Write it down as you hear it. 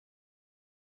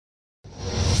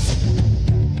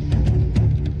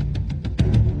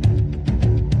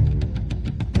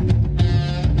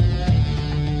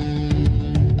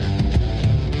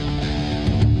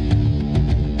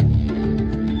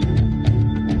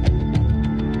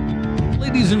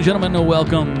Ladies and gentlemen,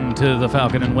 welcome to the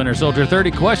Falcon and Winter Soldier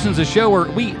 30 Questions, a show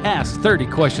where we ask 30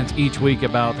 questions each week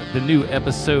about the new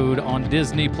episode on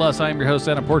Disney+. I am your host,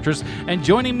 Adam Portress, and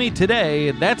joining me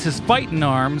today, that's his fighting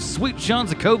arms, Sweet Sean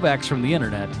Kovacs from the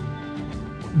internet.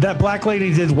 That black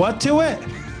lady did what to it?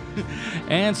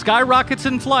 And skyrockets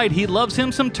in flight, he loves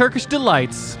him some Turkish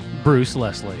delights, Bruce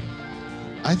Leslie.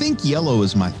 I think yellow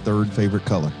is my third favorite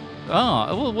color.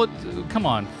 Oh, well, what? Come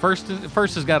on. First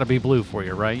has got to be blue for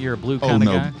you, right? You're a blue kind of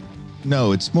guy?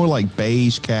 No, it's more like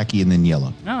beige, khaki, and then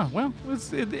yellow. Oh, well,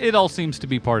 it all seems to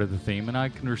be part of the theme, and I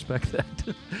can respect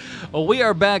that. Well, we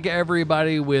are back,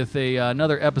 everybody, with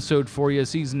another episode for you,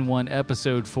 Season 1,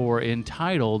 Episode 4,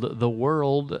 entitled The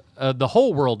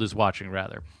Whole World is Watching,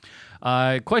 rather.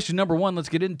 Question number 1, let's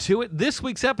get into it. This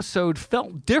week's episode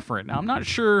felt different. Now, I'm not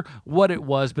sure what it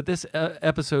was, but this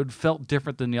episode felt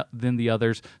different than the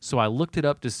others, so I looked it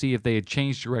up to see if they had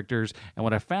changed directors, and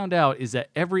what I found out is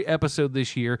that every episode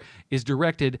this year is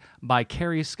directed by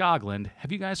Kerry Skoglund.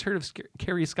 Have you guys heard of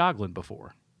Kerry Skoglund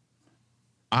before?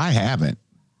 I haven't.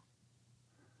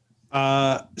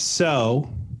 Episode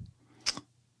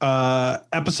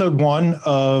 1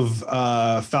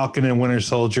 of Falcon and Winter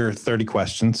Soldier 30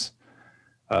 Questions.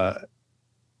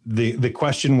 The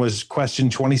question was question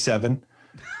 27.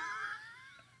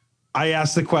 I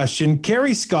asked the question,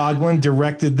 Kerry Skoglund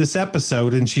directed this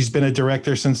episode, and she's been a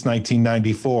director since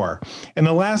 1994. In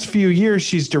the last few years,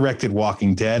 she's directed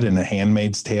Walking Dead and A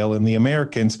Handmaid's Tale and The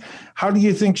Americans. How do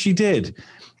you think she did?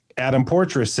 Adam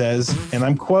Portress says, and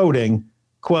I'm quoting,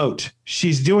 quote,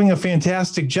 she's doing a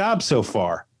fantastic job so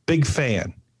far. Big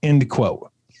fan, end quote.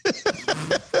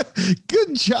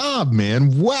 Good job,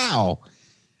 man. Wow.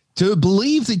 To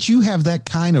believe that you have that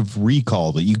kind of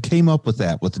recall, that you came up with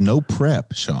that with no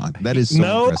prep, Sean. That is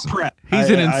so impressive. Prep. He's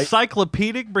an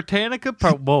Encyclopedic Britannica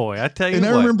boy, I tell you what.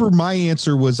 And I remember my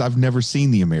answer was, I've never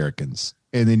seen The Americans.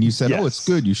 And then you said, yes. Oh, it's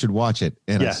good. You should watch it.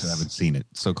 And yes. I still haven't seen it.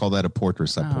 So call that a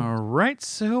Portress. All right.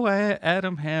 So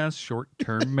Adam has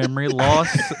short-term memory loss.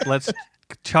 Let's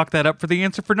chalk that up for the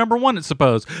answer for number 1, I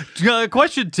suppose.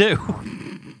 Question 2.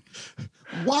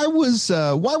 Why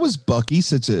was Bucky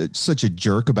such a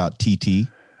jerk about TT?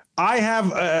 I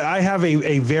have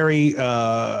a very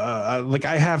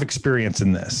I have experience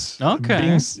in this.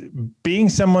 Okay. Being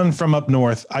someone from up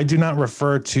north, I do not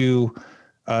refer to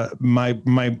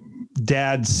my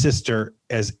dad's sister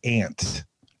as aunt.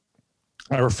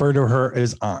 I refer to her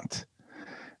as aunt.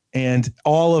 And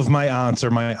all of my aunts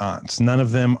are my aunts. None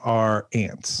of them are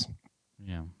aunts.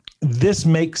 Yeah. This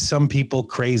makes some people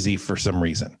crazy for some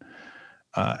reason.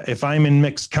 If I'm in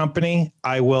mixed company,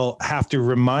 I will have to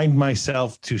remind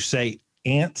myself to say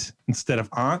aunt instead of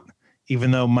aunt,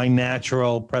 even though my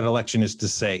natural predilection is to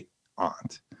say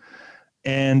aunt.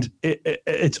 And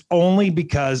it's only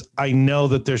because I know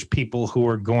that there's people who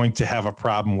are going to have a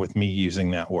problem with me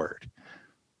using that word.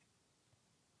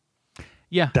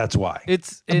 Yeah, that's why.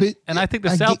 And I think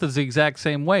the South is the exact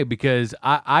same way, because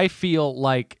I feel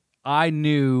like I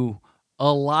knew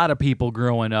a lot of people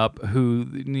growing up who,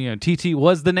 TT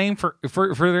was the name for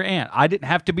their aunt. I didn't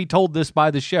have to be told this by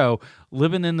the show.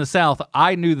 Living in the South,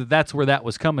 I knew that that's where that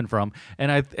was coming from.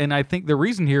 And I think the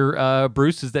reason here,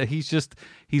 Bruce, is that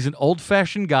he's an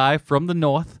old-fashioned guy from the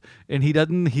North, and he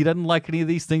doesn't like any of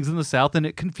these things in the South, and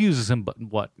it confuses him. But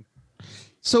what?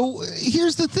 So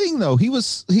here's the thing, though. He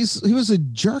was a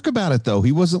jerk about it, though.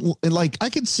 He wasn't like,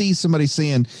 I could see somebody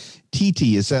saying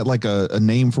TT. Is that like a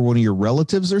name for one of your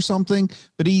relatives or something?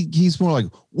 But he's more like,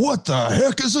 what the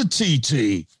heck is a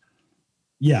TT?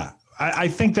 Yeah, I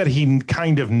think that he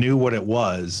kind of knew what it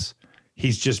was.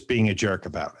 He's just being a jerk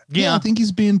about it. Yeah, I think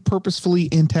he's being purposefully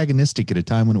antagonistic at a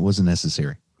time when it wasn't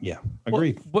necessary. Yeah,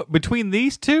 agreed. Well, between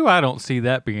these two, I don't see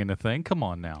that being a thing. Come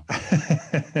on now.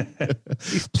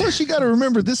 Plus, you got to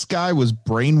remember, this guy was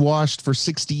brainwashed for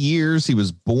 60 years. He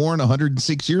was born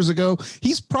 106 years ago.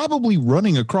 He's probably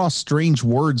running across strange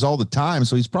words all the time.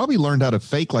 So he's probably learned how to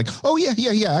fake like, oh, yeah,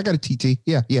 I got a TT.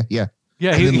 Yeah. Yeah.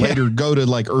 And then later go to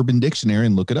like Urban Dictionary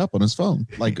and look it up on his phone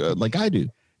like I do.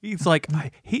 He's like, I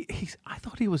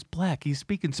thought he was black. He's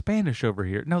speaking Spanish over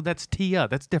here. No, that's Tia.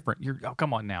 That's different.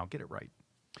 Come on now. Get it right.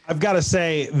 I've got to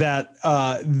say that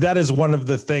that is one of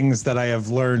the things that I have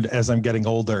learned as I'm getting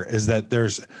older, is that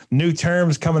there's new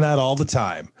terms coming out all the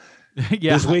time.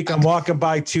 Yeah. This week I'm walking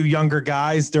by 2 younger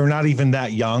guys. They're not even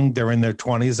that young. They're in their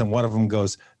 20s. And one of them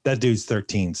goes, that dude's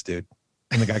 13s, dude.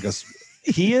 And the guy goes,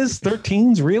 he is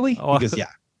 13s? Really? He goes,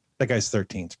 yeah, that guy's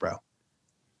 13s, bro.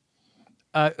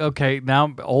 Okay,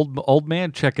 now old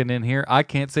man checking in here. I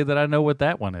can't say that I know what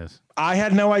that one is. I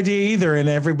had no idea either, and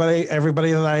everybody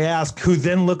that I ask, who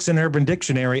then looks in Urban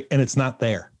Dictionary, and it's not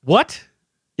there. What?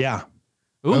 Yeah.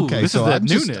 Ooh, okay, this is that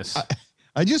newness.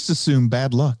 I just assumed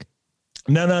bad luck.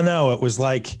 No. It was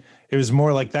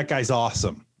more like that guy's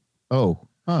awesome. Oh,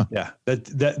 huh. Yeah,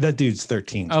 that dude's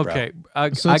 13. Okay,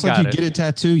 So it's like you get a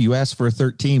tattoo, you ask for a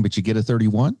 13, but you get a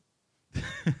 31.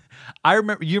 I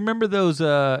remember. You remember those?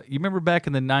 You remember back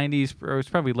in the '90s, or it was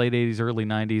probably late '80s, early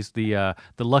 '90s.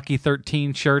 The Lucky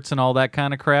 13 shirts and all that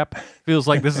kind of crap. Feels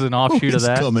like this is an offshoot of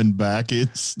that. Coming back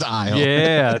in style.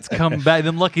 Yeah, it's coming back.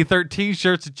 Them Lucky 13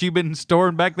 shirts that you've been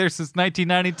storing back there since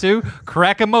 1992.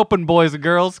 Crack them open, boys and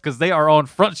girls, because they are on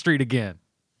Front Street again.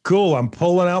 Cool. I'm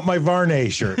pulling out my Varney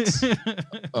shirts.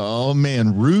 Oh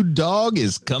man, Rude Dog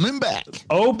is coming back.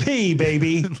 OP,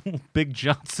 baby. Big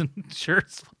Johnson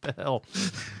shirts. What the hell?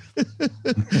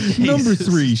 Number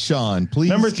 3, Sean, please.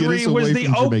 Number get 3 us away was the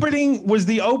from Jamaica. opening. Was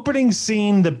the opening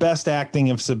scene the best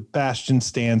acting of Sebastian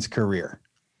Stan's career?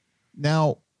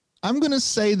 Now, I'm going to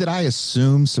say that I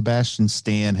assume Sebastian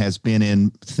Stan has been in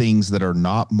things that are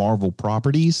not Marvel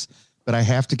properties, but I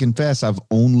have to confess I've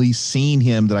only seen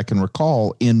him that I can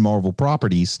recall in Marvel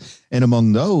properties. And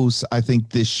among those, I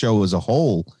think this show as a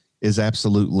whole is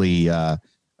absolutely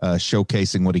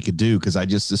showcasing what he could do, because I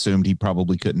just assumed he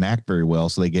probably couldn't act very well,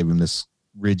 so they gave him this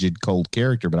rigid, cold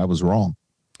character, but I was wrong.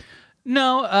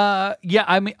 No, yeah,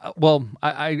 I mean, well,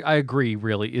 I agree,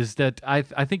 really, is that I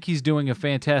think he's doing a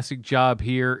fantastic job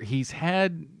here. He's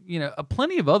had,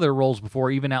 plenty of other roles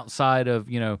before, even outside of,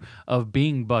 of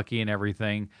being Bucky and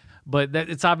everything. But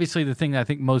it's obviously the thing that I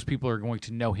think most people are going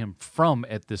to know him from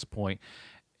at this point.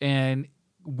 And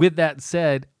with that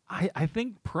said, I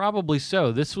think probably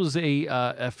so. This was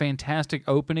a fantastic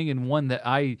opening, and one that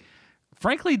I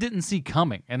frankly didn't see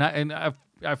coming. And I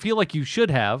feel like you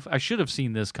should have. I should have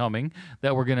seen this coming,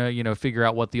 that we're going to, figure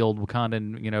out what the old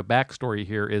Wakandan, backstory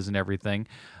here is and everything.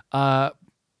 But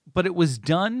it was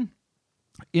done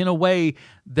in a way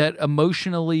that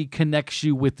emotionally connects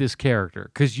you with this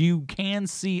character, because you can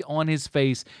see on his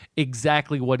face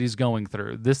exactly what he's going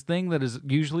through. This thing that is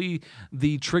usually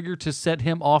the trigger to set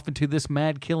him off into this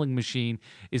mad killing machine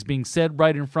is being said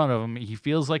right in front of him. He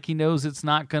feels like he knows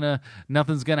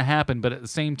nothing's gonna happen, but at the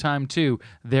same time too,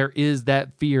 there is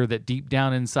that fear that deep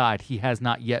down inside he has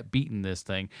not yet beaten this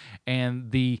thing,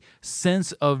 and the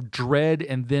sense of dread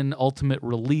and then ultimate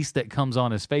release that comes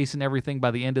on his face and everything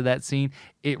by the end of that scene,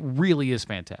 it really is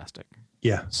fantastic.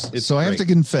 Yeah. So I have to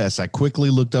confess, I quickly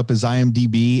looked up his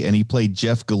IMDb, and he played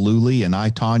Jeff Galooly in I,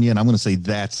 Tonya, and I'm going to say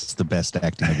that's the best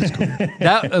acting of his career.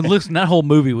 That whole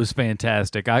movie was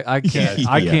fantastic. I can't Yeah.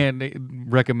 I can't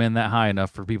recommend that high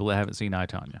enough for people that haven't seen I,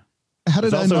 Tonya. How did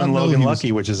It's I also not in know Logan he was-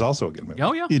 Lucky, which is also a good movie.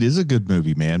 Oh yeah. It is a good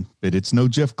movie, man, but it's no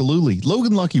Jeff Galooly.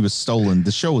 Logan Lucky was stolen.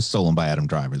 The show was stolen by Adam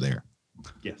Driver there.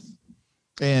 Yes.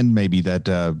 And maybe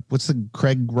that, what's the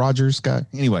Craig Rogers guy?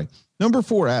 Anyway, number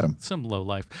 4, Adam. Some low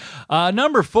life.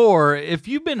 Number 4, if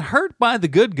you've been hurt by the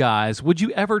good guys, would you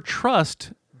ever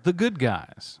trust the good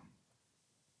guys?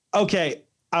 Okay.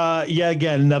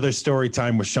 Again, another story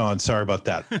time with Sean. Sorry about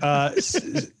that.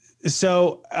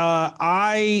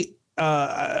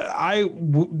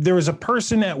 There was a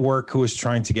person at work who was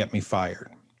trying to get me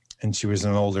fired, and she was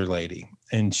an older lady,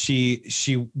 and she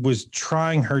was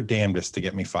trying her damnedest to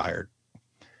get me fired,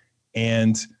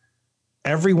 and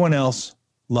everyone else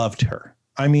loved her.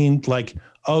 I mean, like,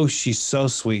 oh, she's so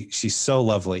sweet, she's so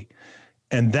lovely,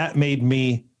 and that made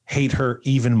me hate her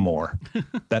even more.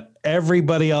 That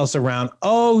everybody else around,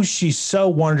 oh, she's so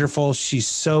wonderful, she's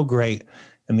so great,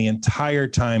 and the entire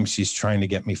time she's trying to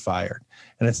get me fired.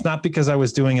 And it's not because I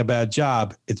was doing a bad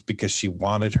job, it's because she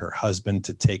wanted her husband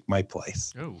to take my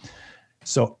place. Oh.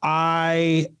 So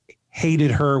I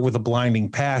hated her with a blinding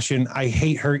passion. I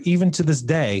hate her even to this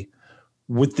day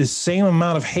with the same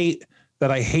amount of hate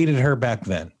that I hated her back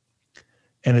then.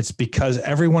 And it's because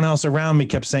everyone else around me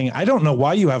kept saying, I don't know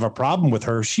why you have a problem with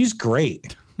her. She's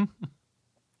great.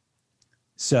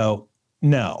 So,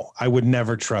 no, I would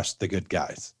never trust the good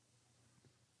guys.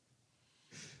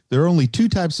 There are only 2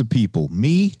 types of people,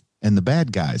 me and the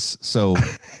bad guys. So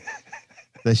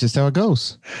that's just how it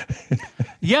goes.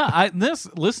 Yeah, I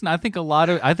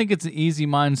think it's an easy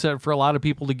mindset for a lot of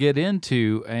people to get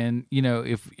into. And,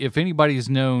 if anybody's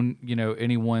known,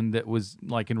 anyone that was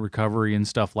like in recovery and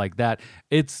stuff like that,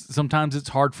 sometimes it's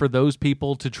hard for those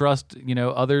people to trust,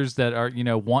 others that are,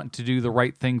 want to do the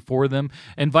right thing for them,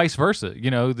 and vice versa.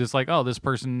 It's like, oh, this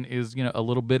person is, a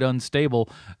little bit unstable.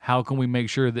 How can we make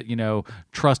sure that,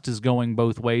 trust is going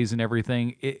both ways and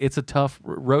everything? It's a tough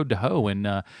road to hoe. And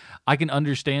I can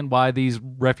understand why these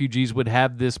refugees would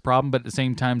have this problem, but at the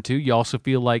same time too, you also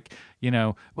feel like,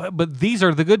 but these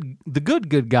are the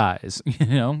good guys,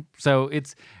 so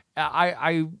it's,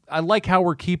 I like how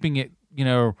we're keeping it,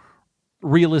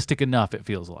 realistic enough, it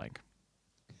feels like.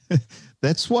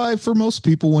 That's why for most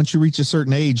people, once you reach a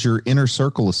certain age, your inner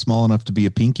circle is small enough to be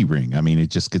a pinky ring. I mean,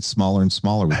 it just gets smaller and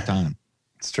smaller with time.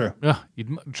 It's true.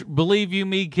 Believe you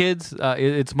me, kids,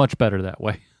 it's much better that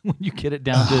way. When you get it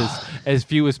down to as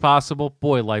few as possible,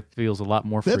 boy, life feels a lot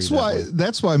more free.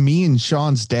 That's why me and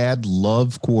Sean's dad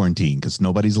love quarantine, because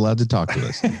nobody's allowed to talk to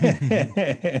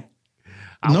us.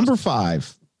 Number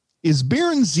 5. Is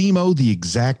Baron Zemo the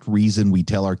exact reason we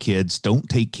tell our kids don't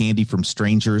take candy from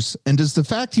strangers? And does the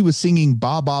fact he was singing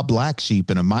Ba Ba Black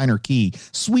Sheep in a minor key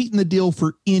sweeten the deal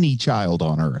for any child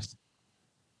on Earth?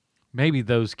 Maybe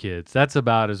those kids. That's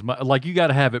about as much. Like, you got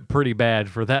to have it pretty bad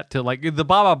for that to, like, the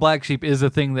Baba Black Sheep is a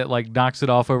thing that, like, knocks it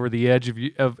off over the edge.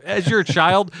 As you're a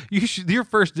child, your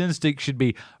first instinct should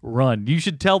be run. You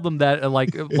should tell them that,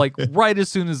 like right as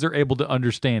soon as they're able to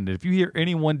understand it. If you hear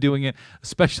anyone doing it,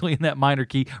 especially in that minor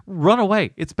key, run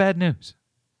away. It's bad news.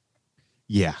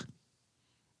 Yeah.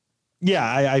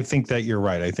 Yeah, I think that you're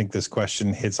right. I think this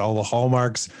question hits all the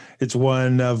hallmarks. It's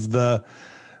one of the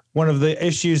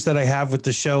issues that I have with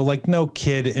the show. Like, no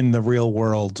kid in the real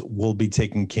world will be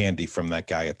taking candy from that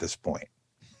guy at this point.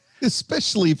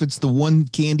 Especially if it's the one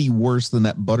candy worse than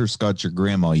that butterscotch your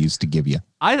grandma used to give you.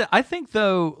 I think,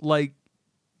 though, like,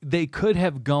 they could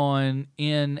have gone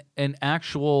in an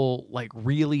actual, like,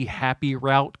 really happy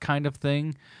route kind of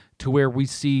thing to where we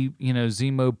see,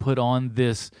 Zemo put on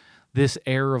this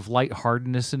air of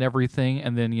lightheartedness and everything,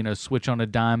 and then, switch on a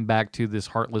dime back to this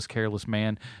heartless, careless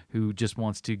man who just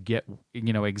wants to get,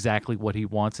 exactly what he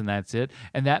wants, and that's it.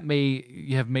 And that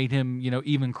may have made him,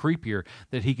 even creepier,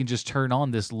 that he can just turn on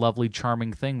this lovely,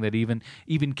 charming thing that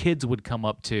even kids would come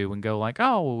up to and go like,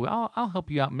 oh, I'll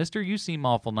help you out, mister. You seem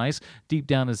awful nice. Deep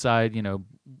down inside,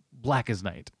 black as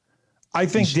night. I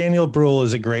think Daniel Bruhl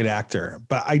is a great actor,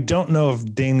 but I don't know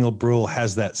if Daniel Bruhl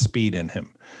has that speed in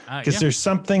him. Because there's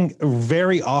something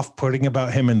very off-putting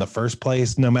about him in the first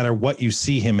place. No matter what you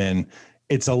see him in,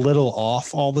 it's a little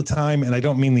off all the time. And I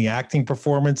don't mean the acting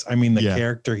performance. I mean the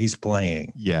character he's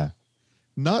playing. Yeah.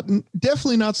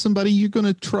 Definitely not somebody you're going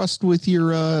to trust with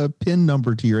your PIN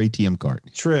number to your ATM card.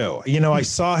 True. I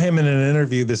saw him in an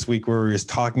interview this week where he was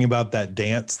talking about that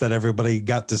dance that everybody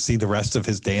got to see the rest of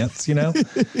his dance,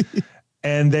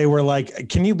 And they were like,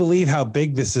 can you believe how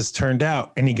big this has turned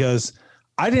out? And he goes,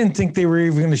 I didn't think they were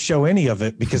even going to show any of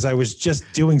it because I was just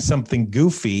doing something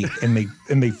goofy, and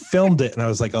they filmed it. And I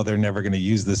was like, oh, they're never going to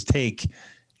use this take.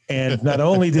 And not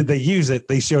only did they use it,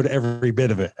 they showed every bit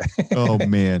of it. Oh,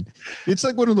 man. It's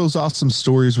like one of those awesome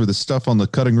stories where the stuff on the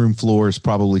cutting room floor is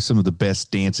probably some of the best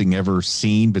dancing ever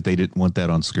seen, but they didn't want that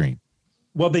on screen.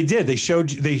 Well, they did. They showed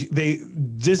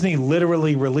Disney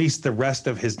literally released the rest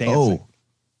of his dancing. Oh,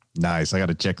 nice. I got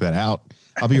to check that out.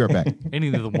 I'll be right back. Any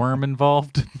of the worm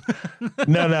involved?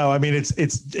 No. I mean,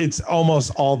 it's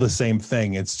almost all the same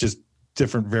thing. It's just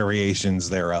different variations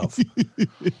thereof.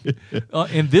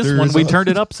 In this one, we turned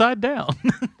it upside down.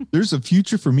 There's a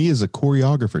future for me as a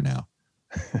choreographer now.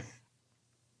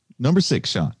 Number 6,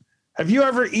 Sean. Have you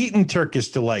ever eaten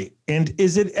Turkish Delight? And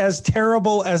is it as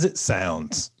terrible as it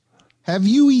sounds? Have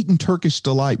you eaten Turkish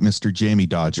Delight, Mr. Jamie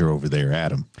Dodger over there,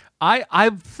 Adam? I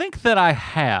think that I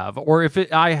have, or if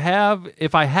I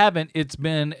haven't, it's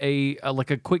been a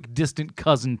quick distant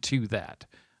cousin to that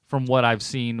from what I've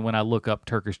seen when I look up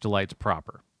Turkish Delights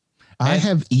proper. I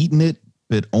have eaten it,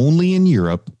 but only in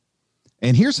Europe.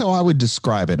 And here's how I would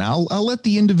describe it. I'll let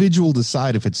the individual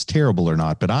decide if it's terrible or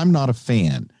not, but I'm not a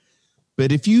fan.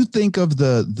 But if you think of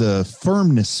the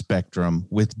firmness spectrum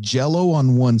with Jell-O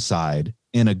on one side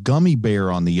and a gummy bear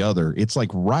on the other, it's like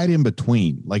right in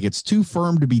between. Like, it's too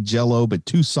firm to be Jell-O, but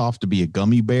too soft to be a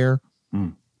gummy bear.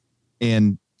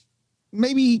 And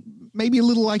maybe a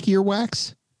little like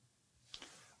earwax.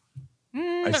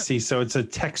 I see. So it's a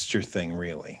texture thing,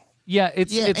 really. Yeah,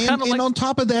 it's kind of like, and on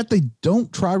top of that, they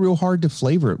don't try real hard to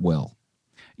flavor it well.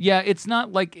 Yeah, it's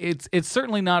not like it's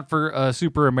certainly not for a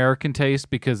super American taste,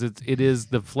 because it is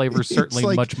the flavor certainly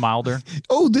like, much milder.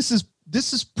 Oh, this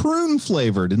is prune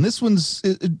flavored, and this one's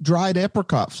dried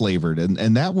apricot flavored,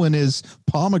 and that one is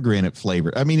pomegranate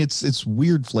flavored. I mean, it's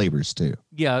weird flavors too.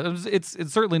 Yeah, it's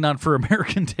certainly not for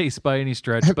American taste by any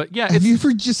stretch. But yeah, have you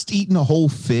ever just eaten a whole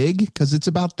fig? Because it's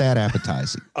about that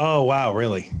appetizing. Oh wow,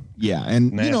 really? Yeah,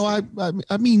 and nasty.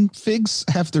 I mean, figs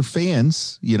have their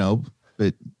fans,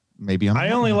 but maybe I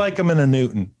only like them in a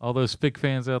Newton. All those fig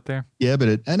fans out there. Yeah,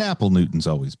 but an apple Newton's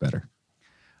always better.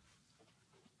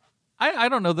 I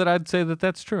don't know that I'd say that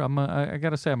that's true. I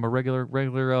gotta say I'm a regular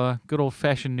good old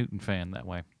fashioned Newton fan that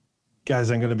way.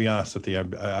 Guys, I'm going to be honest with you.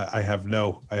 I have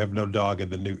no dog in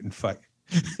the Newton fight.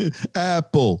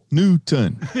 Apple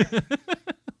Newton.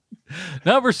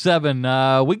 Number 7,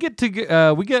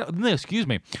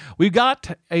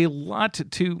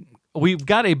 we've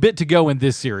got a bit to go in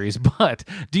this series, but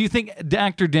do you think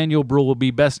actor Daniel Bruhl will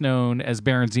be best known as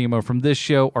Baron Zemo from this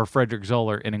show or Frederick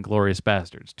Zoller in Inglourious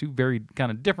Bastards? Two very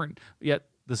kind of different, yet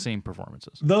the same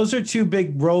performances. Those are two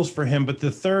big roles for him, but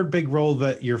the third big role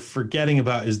that you're forgetting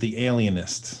about is The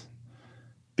Alienist,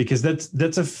 because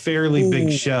that's a fairly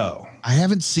big show. I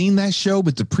haven't seen that show,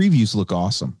 but the previews look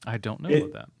awesome. I don't know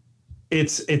about that.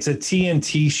 It's a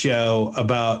TNT show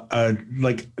about a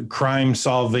crime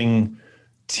solving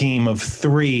team of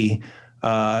 3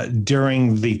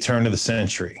 during the turn of the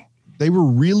century. They were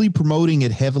really promoting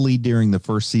it heavily during the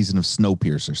first season of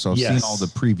Snowpiercer. So I've seen all the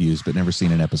previews, but never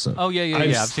seen an episode. Oh, yeah.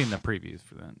 I've seen the previews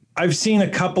for that. I've seen a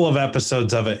couple of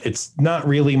episodes of it. It's not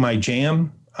really my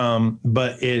jam,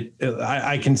 but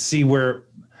I can see where,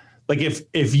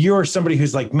 if you're somebody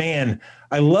who's like, man,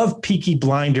 I love Peaky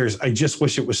Blinders, I just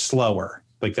wish it was slower.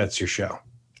 That's your show.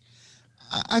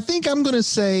 I think I'm going to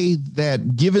say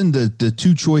that given the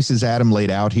two choices Adam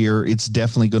laid out here, it's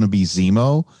definitely going to be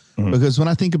Zemo. Because when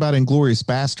I think about Inglourious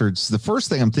Bastards, the first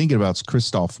thing I'm thinking about is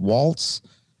Christoph Waltz.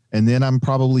 And then I'm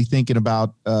probably thinking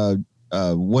about,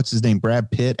 what's his name? Brad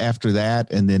Pitt after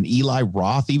that. And then Eli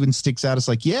Roth even sticks out. It's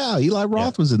like, yeah, Eli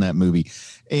Roth was in that movie.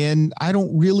 And I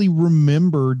don't really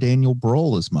remember Daniel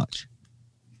Bruhl as much.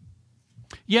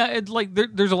 Yeah, it's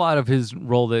there's a lot of his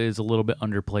role that is a little bit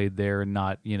underplayed there and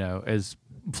not, as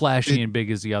flashy and big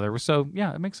as the other. So,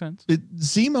 yeah, it makes sense.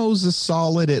 Zemo's a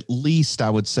solid, at least I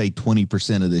would say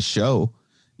 20% of this show.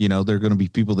 There are going to be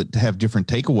people that have different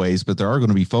takeaways, but there are going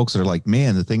to be folks that are like,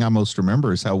 man, the thing I most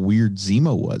remember is how weird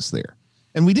Zemo was there.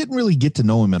 And we didn't really get to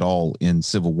know him at all in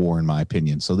Civil War, in my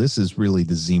opinion. So this is really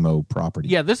the Zemo property.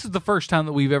 Yeah, this is the first time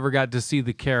that we've ever got to see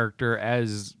the character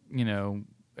as,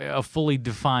 a fully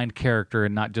defined character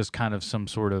and not just kind of some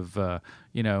sort of,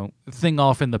 thing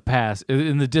off in the past,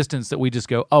 in the distance that we just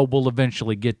go, oh, we'll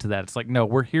eventually get to that. It's like, no,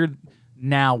 we're here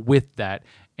now with that.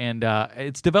 And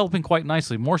it's developing quite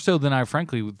nicely, more so than I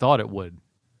frankly thought it would.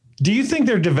 Do you think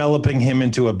they're developing him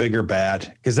into a bigger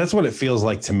bad? Because that's what it feels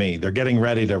like to me. They're getting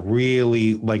ready to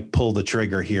really pull the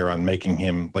trigger here on making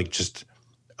him just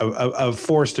a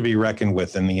force to be reckoned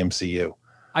with in the MCU.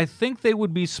 I think they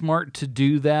would be smart to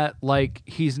do that.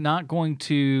 He's not going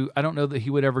to, I don't know that he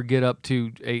would ever get up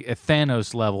to a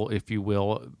Thanos level, if you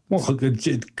will. Well,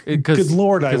 good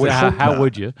Lord, I would hope how not.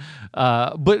 would you?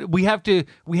 But we have to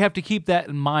keep that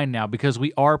in mind now, because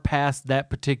we are past that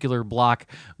particular block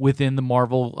within the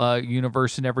Marvel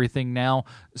universe and everything now.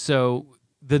 So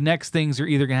the next things are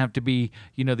either going to have to be,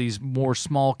 these more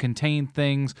small contained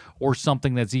things or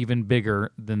something that's even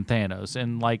bigger than Thanos.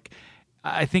 And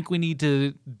I think we need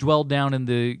to dwell down in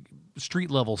the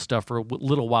street level stuff for a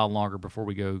little while longer before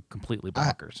we go completely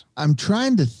bonkers. I'm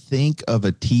trying to think of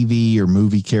a TV or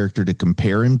movie character to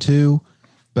compare him to,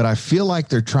 but I feel like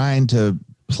they're trying to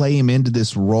play him into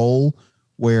this role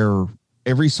where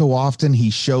every so often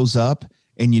he shows up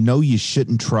and you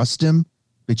shouldn't trust him,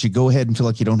 but you go ahead and feel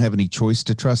like you don't have any choice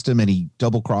to trust him, and he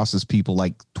double crosses people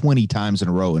 20 times in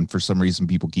a row, and for some reason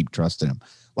people keep trusting him.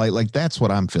 Like that's what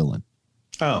I'm feeling.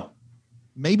 Oh.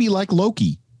 Maybe like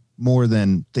Loki more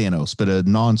than Thanos, but a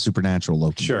non-supernatural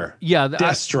Loki. Sure. Yeah.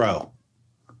 Destro.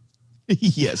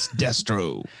 Yes,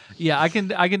 Destro. Yeah, I can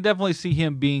definitely see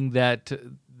him being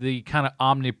the kind of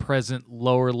omnipresent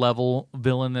lower level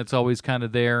villain that's always kind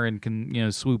of there and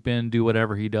can, swoop in, do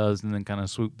whatever he does, and then kind of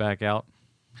swoop back out.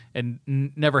 And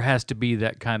never has to be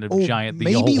that kind of giant.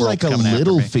 Maybe like a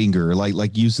little finger,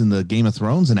 like using the Game of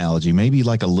Thrones analogy. Maybe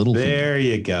like a little finger. There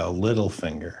you go. Little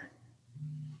finger.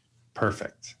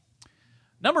 Perfect.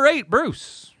 Number 8,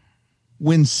 Bruce.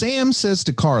 When Sam says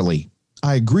to Carly,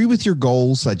 I agree with your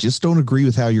goals, I just don't agree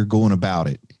with how you're going about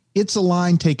it. It's a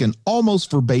line taken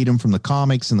almost verbatim from the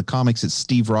comics. In the comics, it's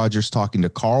Steve Rogers talking to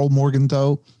Carl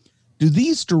Morgenthau. Do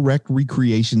these direct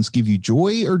recreations give you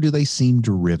joy, or do they seem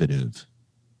derivative?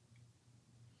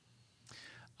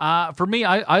 For me,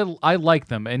 I like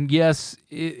them, and yes,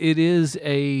 it is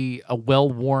a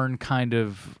well-worn kind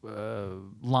of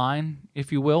line,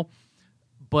 if you will,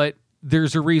 but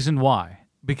there's a reason why,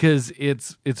 because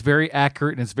it's very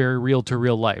accurate and it's very real to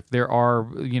real life. There are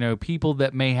people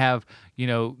that may have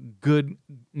good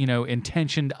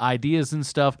intentioned ideas and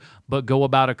stuff, but go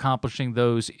about accomplishing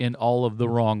those in all of the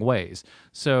wrong ways.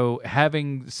 So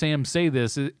having Sam say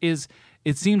this is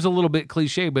it seems a little bit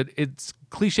cliche, but it's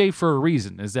cliche for a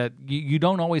reason, is that you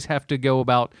don't always have to go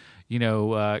about,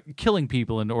 killing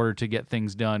people in order to get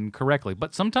things done correctly.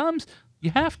 But sometimes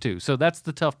you have to. So that's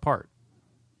the tough part.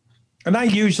 And I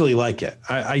usually like it.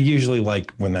 I usually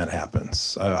like when that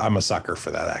happens. I'm a sucker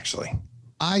for that, actually.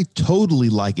 I totally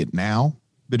like it now,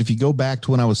 But if you go back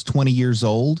to when I was 20 years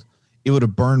old, it would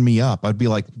have burned me up. I'd be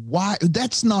like, why?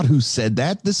 That's not who said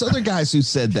that. This other guy's who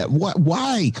said that. What?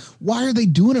 Why are they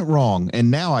doing it wrong? And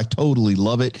now I totally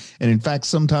love it. And in fact,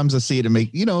 sometimes I see it and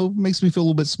makes me feel a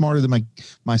little bit smarter than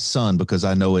my son, because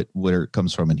I know where it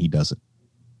comes from and he doesn't.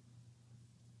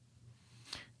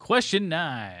 Question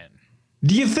 9.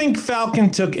 Do you think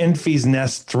Falcon took Enfy's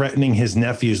nest threatening his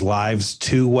nephew's lives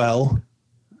too well?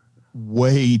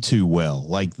 Way too well.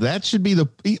 Like, that should be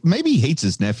maybe he hates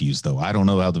his nephews, though. I don't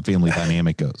know how the family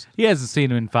dynamic goes. He hasn't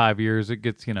seen him in 5 years. It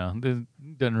gets, doesn't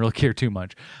really care too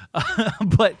much.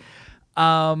 But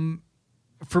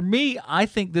for me, I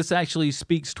think this actually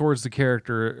speaks towards the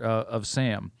character of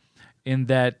Sam, in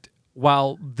that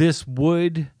while this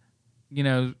would,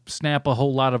 snap a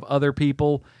whole lot of other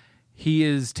people, he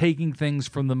is taking things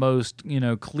from the most,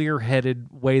 clear-headed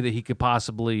way that he could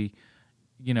possibly,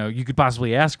 you could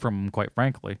possibly ask from him, quite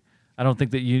frankly. I don't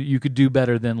think that you could do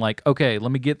better than, like, okay,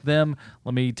 let me get them.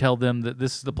 Let me tell them that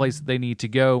this is the place that they need to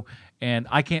go. And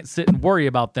I can't sit and worry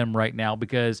about them right now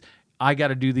because I got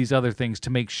to do these other things to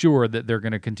make sure that they're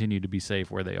going to continue to be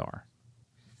safe where they are.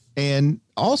 And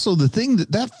also the thing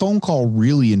that phone call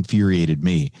really infuriated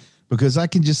me, because I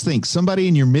can just think somebody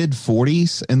in your mid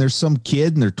 40s and there's some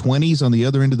kid in their 20s on the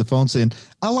other end of the phone saying,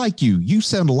 I like you. You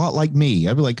sound a lot like me.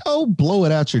 I'd be like, oh, blow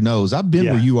it out your nose. I've been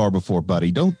where you are before,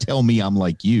 buddy. Don't tell me I'm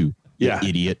like you. You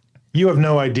idiot. You have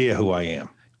no idea who I am.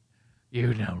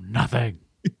 You know nothing.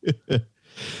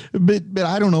 But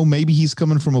I don't know. Maybe he's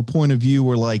coming from a point of view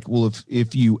where, like, well,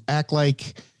 if you act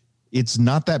like it's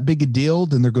not that big a deal,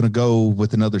 then they're going to go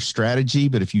with another strategy.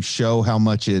 But if you show how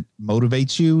much it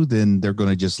motivates you, then they're going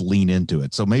to just lean into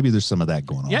it. So maybe there's some of that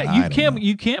going on. Yeah,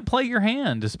 you can't play your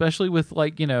hand, especially with,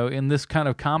 like, in this kind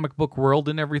of comic book world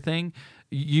and everything.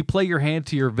 You play your hand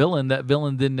to your villain. That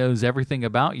villain then knows everything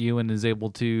about you and is able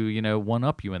to, one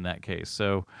up you in that case.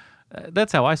 So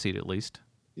that's how I see it, at least.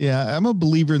 Yeah, I'm a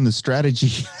believer in the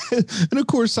strategy. And of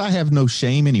course, I have no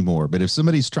shame anymore. But if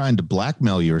somebody's trying to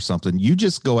blackmail you or something, you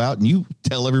just go out and you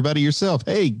tell everybody yourself,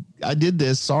 hey, I did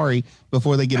this. Sorry,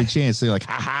 before they get a chance. They're like,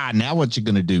 ha, now what you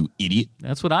going to do, idiot?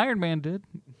 That's what Iron Man did.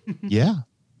 Yeah.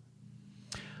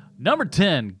 Number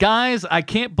 10. Guys, I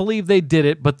can't believe they did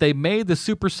it, but they made the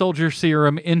super soldier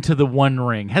serum into the One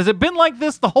Ring. Has it been like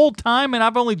this the whole time and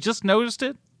I've only just noticed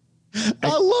it?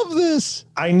 I love this.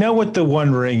 I know what the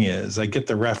One Ring is. I get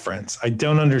the reference. I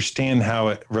don't understand how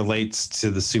it relates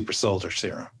to the super soldier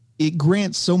serum. It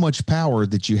grants so much power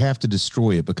that you have to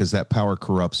destroy it because that power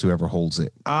corrupts whoever holds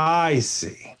it. I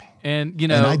see. And,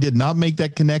 and I did not make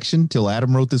that connection till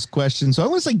Adam wrote this question. So I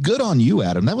want to say good on you,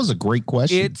 Adam. That was a great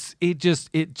question.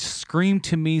 It screamed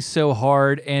to me so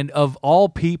hard. And of all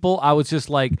people, I was just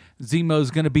like,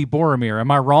 Zemo's going to be Boromir. Am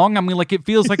I wrong? I mean, like, it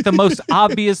feels like the most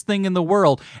obvious thing in the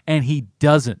world, and he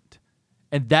doesn't.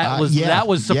 And that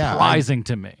was surprising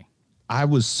to me. I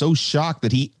was so shocked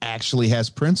that he actually has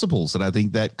principles, and I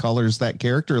think that colors that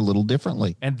character a little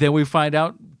differently. And then we find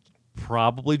out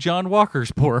probably John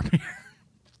Walker's Boromir.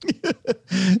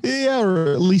 Yeah,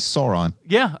 or at least Sauron.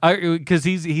 Yeah, because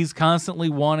he's constantly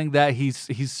wanting that.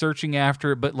 He's searching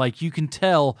after it, but, like, you can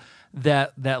tell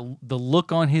that the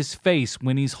look on his face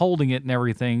when he's holding it and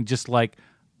everything, just like,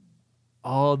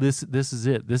 oh, this is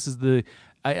it. This is the.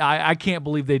 I can't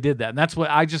believe they did that, and that's what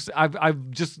I've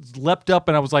just leapt up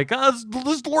and I was like, oh,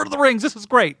 this is Lord of the Rings. This is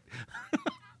great.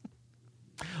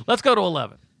 Let's go to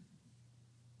 11.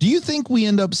 Do you think we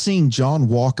end up seeing John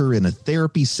Walker in a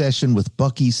therapy session with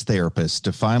Bucky's therapist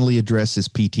to finally address his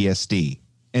PTSD?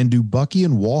 And do Bucky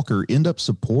and Walker end up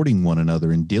supporting one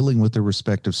another in dealing with their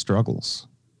respective struggles?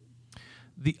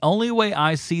 The only way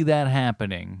I see that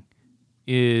happening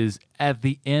is at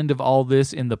the end of all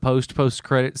this, in the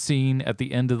post-credit scene at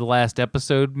the end of the last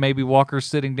episode. Maybe Walker's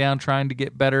sitting down trying to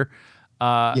get better.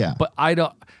 But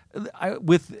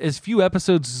with as few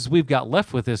episodes as we've got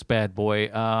left with this bad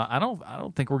boy, I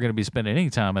don't think we're going to be spending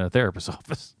any time in a therapist's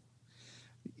office.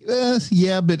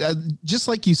 But just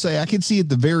like you say, I can see at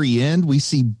the very end, we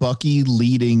see Bucky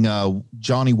leading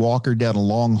Johnny Walker down a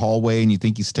long hallway, and you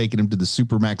think he's taking him to the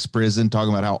Supermax prison,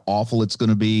 talking about how awful it's going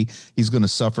to be. He's going to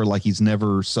suffer like he's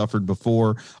never suffered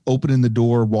before. Opening the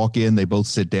door, walk in, they both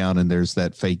sit down, and there's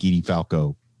that fake Edie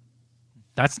Falco.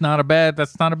 That's not a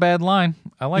bad line.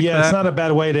 I like that. Yeah, it's not a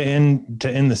bad way to end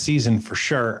the season for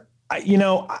sure.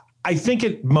 I think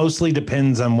it mostly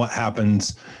depends on what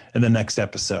happens in the next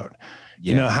episode.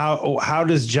 Yeah. How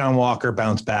does John Walker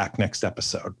bounce back next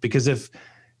episode? Because if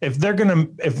they're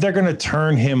gonna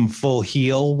turn him full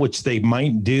heel, which they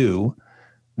might do,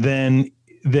 then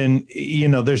then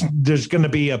there's going to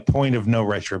be a point of no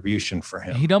retribution for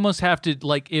him. He'd almost have to,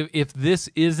 like, if this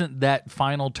isn't that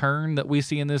final turn that we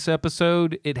see in this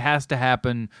episode, it has to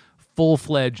happen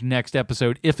full-fledged next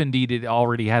episode, if indeed it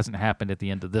already hasn't happened at the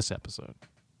end of this episode.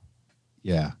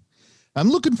 Yeah. I'm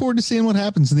looking forward to seeing what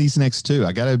happens in these next two.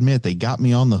 I got to admit, they got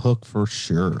me on the hook for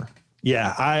sure.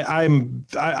 Yeah, I am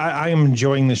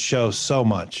enjoying this show so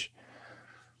much.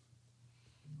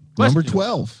 Number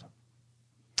 12.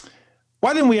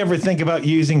 Why didn't we ever think about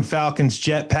using Falcon's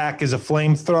jetpack as a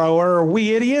flamethrower? Are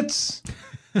we idiots?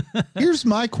 Here's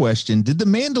my question. Did the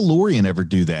Mandalorian ever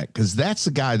do that? Because that's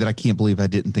the guy that I can't believe I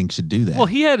didn't think should do that. Well,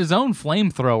 he had his own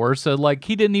flamethrower, so like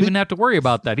he didn't even have to worry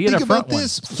about that. He had a front one. Think about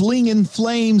this, flinging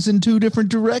flames in two different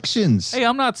directions. Hey,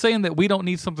 I'm not saying that we don't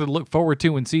need something to look forward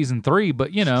to in season 3,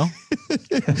 but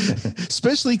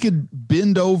Especially could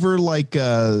bend over like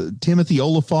Timothy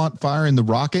Oliphant firing the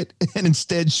rocket and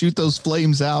instead shoot those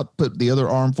flames out, put the other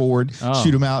arm forward,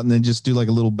 shoot them out, and then just do like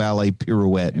a little ballet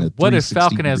pirouette. What if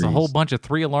Falcon has a whole bunch of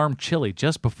 3-alarm chili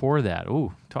just before that?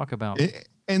 Ooh, talk about...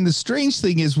 And the strange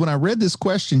thing is, when I read this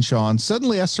question, Sean,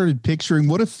 suddenly I started picturing,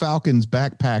 what if Falcon's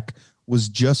backpack was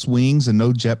just wings and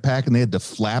no jetpack, and they had to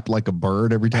flap like a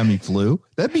bird every time he flew?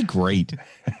 That'd be great.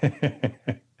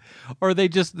 Or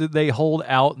they hold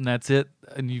out and that's it,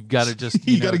 and you've got to just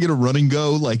you got to get a run and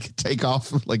go, like take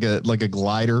off like a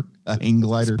glider, a hang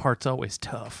glider. This part's always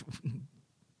tough.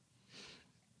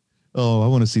 Oh, I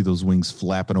want to see those wings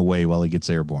flapping away while he gets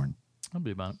airborne. I'll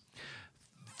be about it.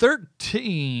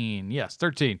 13. Yes,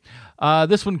 13.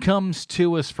 This one comes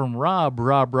to us from Rob.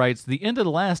 Rob writes, the end of the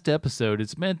last episode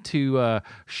is meant to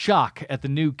shock at the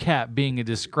new Cap being a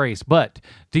disgrace, but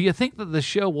do you think that the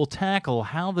show will tackle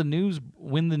how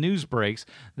when the news breaks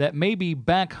that maybe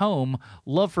back home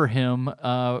love for him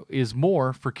is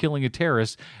more for killing a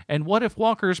terrorist? And what if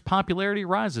Walker's popularity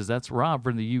rises? That's Rob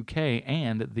from the UK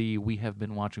and the We Have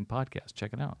Been Watching podcast.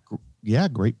 Check it out. Yeah,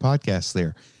 great podcast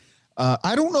there.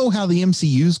 I don't know how the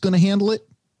MCU is going to handle it,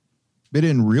 but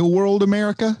in real world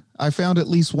America, I found at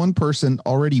least one person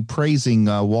already praising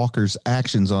Walker's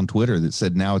actions on Twitter that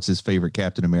said now it's his favorite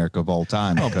Captain America of all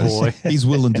time. Oh boy, he's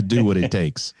willing to do what it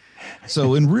takes.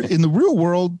 So in the real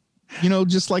world,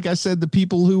 just like I said, the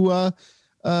people who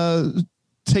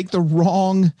take the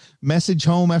wrong message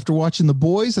home after watching The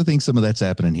Boys, I think some of that's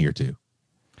happening here too.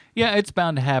 Yeah, it's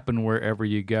bound to happen wherever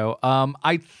you go.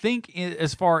 I think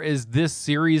as far as this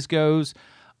series goes,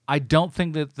 I don't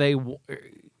think that they,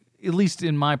 at least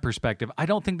in my perspective, I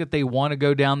don't think that they want to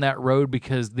go down that road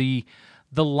because the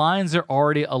lines are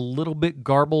already a little bit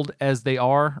garbled as they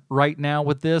are right now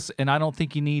with this, and I don't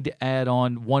think you need to add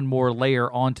on one more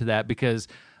layer onto that because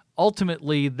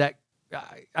ultimately that,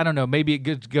 I don't know, maybe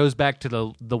it goes back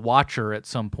to the watcher at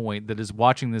some point that is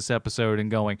watching this episode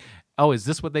and going, oh, is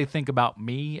this what they think about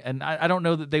me? And I don't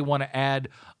know that they want to add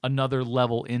another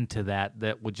level into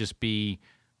that would just be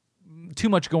too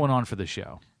much going on for the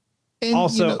show. And,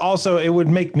 also, it would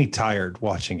make me tired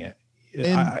watching it.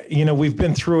 And, we've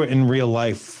been through it in real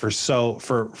life for so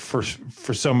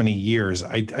many years.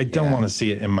 I don't want to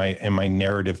see it in my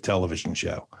narrative television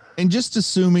show. And just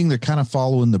assuming they're kind of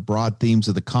following the broad themes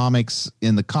of the comics.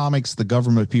 In the comics, the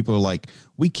government people are like,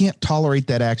 we can't tolerate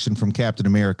that action from Captain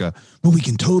America, but we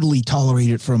can totally tolerate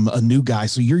it from a new guy.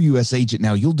 So you're U.S. agent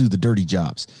now. You'll do the dirty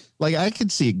jobs. Like, I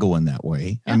could see it going that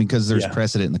way. Yeah. I mean, because there's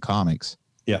precedent in the comics.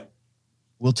 Yeah.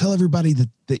 We'll tell everybody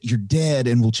that you're dead,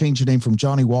 and we'll change your name from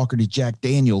Johnny Walker to Jack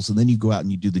Daniels, and then you go out and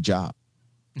you do the job.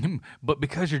 But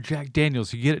because you're Jack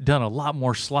Daniels, you get it done a lot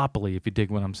more sloppily, if you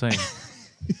dig what I'm saying.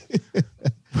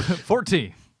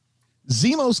 14.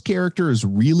 Zemo's character is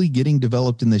really getting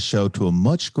developed in this show to a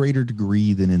much greater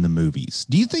degree than in the movies.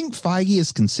 Do you think Feige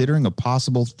is considering a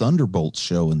possible Thunderbolts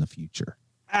show in the future?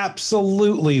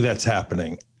 Absolutely, that's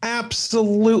happening.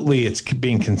 Absolutely, it's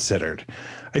being considered.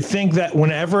 I think that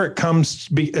whenever it comes,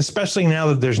 especially now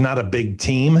that there's not a big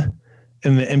team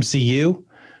in the MCU,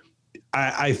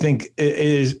 I think it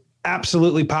is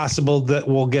absolutely possible that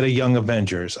we'll get a Young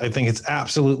Avengers. I think it's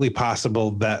absolutely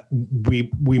possible that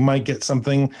we might get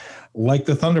something like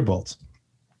the Thunderbolts.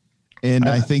 And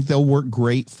I think they'll work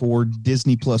great for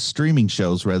Disney Plus streaming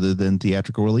shows rather than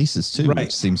theatrical releases too. Right.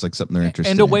 Which seems like something they're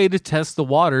interested in. And a way to test the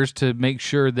waters to make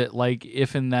sure that, like,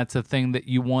 if and that's a thing that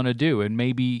you want to do. And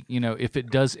maybe, if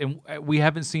it does, and we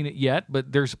haven't seen it yet,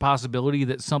 but there's a possibility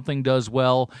that something does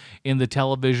well in the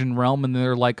television realm. And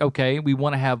they're like, okay, we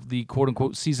want to have the quote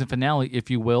unquote season finale, if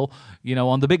you will,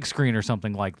 on the big screen or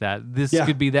something like that. This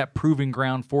could be that proving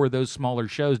ground for those smaller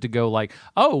shows to go like,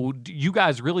 oh, you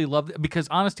guys really love it. Because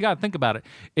honest to God, think think about it.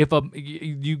 If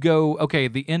you go, okay,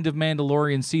 the end of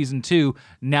Mandalorian season 2,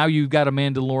 now you've got a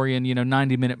Mandalorian,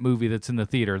 90-minute movie that's in the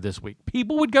theater this week.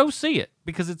 People would go see it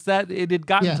because it had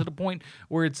gotten to the point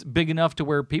where it's big enough to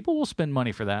where people will spend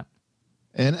money for that.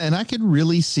 And I could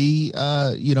really see,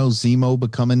 Zemo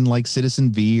becoming like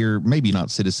Citizen V, or maybe not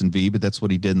Citizen V, but that's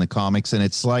what he did in the comics. And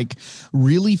it's like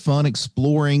really fun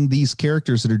exploring these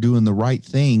characters that are doing the right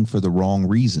thing for the wrong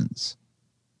reasons.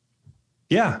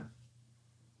 Yeah.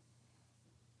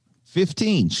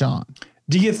 15, Sean.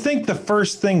 Do you think the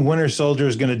first thing Winter Soldier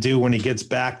is going to do when he gets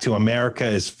back to America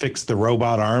is fix the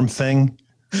robot arm thing?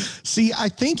 See, I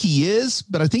think he is,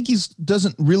 but I think he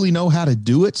doesn't really know how to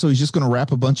do it. So he's just going to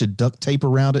wrap a bunch of duct tape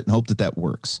around it and hope that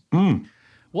works.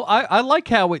 Well, I like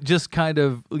how it just kind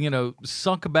of,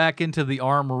 sunk back into the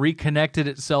arm, reconnected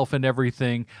itself and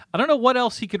everything. I don't know what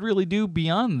else he could really do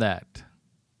beyond that,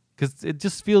 because it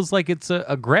just feels like it's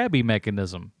a grabby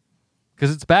mechanism.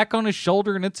 Because it's back on his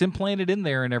shoulder and it's implanted in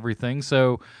there and everything.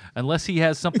 So unless he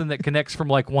has something that connects from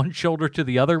like one shoulder to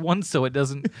the other one so it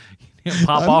doesn't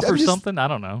pop off or something, I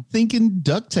don't know. Thinking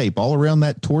duct tape all around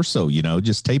that torso,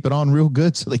 just tape it on real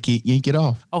good so they can't yank it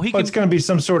off. Oh, it's going to be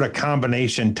some sort of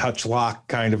combination touch lock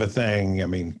kind of a thing. I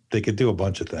mean, they could do a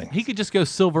bunch of things. He could just go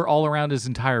silver all around his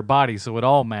entire body so it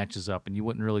all matches up and you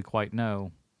wouldn't really quite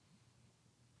know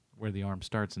where the arm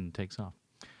starts and takes off.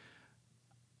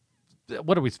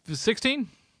 What are we, 16?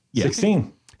 Yeah.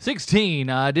 16.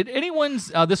 Did anyone,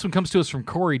 this one comes to us from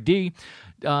Corey D.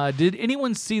 Did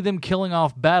anyone see them killing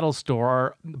off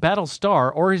Battlestar,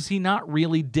 or is he not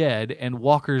really dead and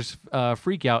Walker's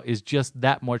freakout is just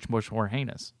that much more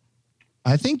heinous?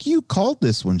 I think you called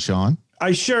this one, Sean.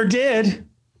 I sure did.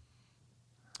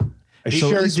 At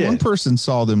least one person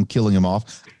saw them killing him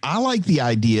off. I like the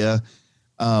idea.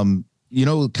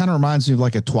 It kind of reminds me of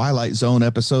like a Twilight Zone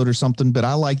episode or something, but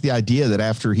I like the idea that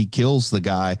after he kills the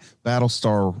guy,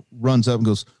 Battlestar runs up and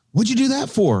goes, "What'd you do that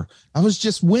for? I was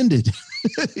just winded.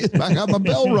 I got my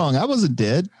bell rung. I wasn't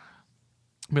dead."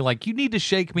 I mean, like, you need to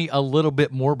shake me a little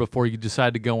bit more before you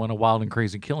decide to go on a wild and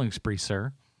crazy killing spree,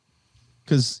 sir.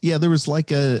 Because, there was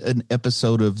like an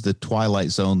episode of the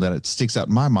Twilight Zone that it sticks out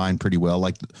in my mind pretty well.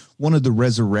 Like one of the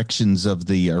resurrections of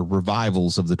the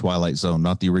revivals of the Twilight Zone,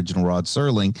 not the original Rod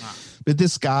Serling. But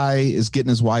this guy is getting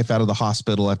his wife out of the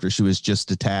hospital after she was just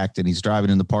attacked, and he's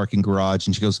driving in the parking garage,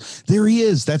 and she goes, "There he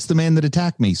is. That's the man that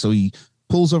attacked me." So he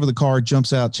pulls over the car,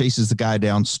 jumps out, chases the guy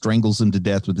down, strangles him to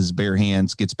death with his bare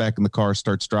hands, gets back in the car,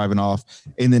 starts driving off.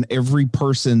 And then every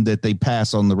person that they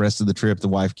pass on the rest of the trip, the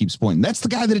wife keeps pointing, "That's the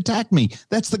guy that attacked me.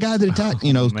 That's the guy that attacked,"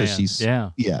 because she's, yeah.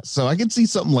 So I can see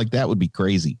something like that would be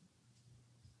crazy.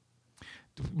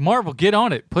 Marvel, get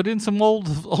on it. Put in some old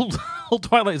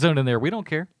Twilight Zone in there. We don't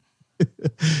care.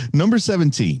 Number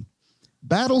 17,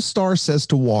 Battlestar says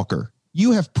to Walker,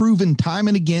 "You have proven time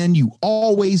and again you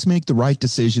always make the right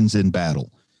decisions in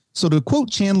battle." So to quote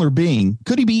Chandler Bing,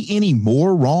 could he be any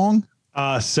more wrong?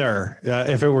 Sir,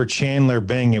 if it were Chandler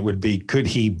Bing, it would be, could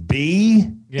he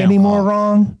be any more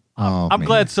wrong? I'm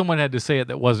glad someone had to say it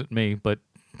that wasn't me, but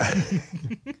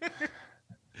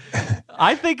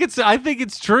I think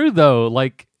it's true though.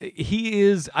 Like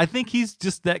I think he's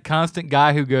just that constant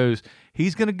guy who goes,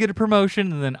 he's going to get a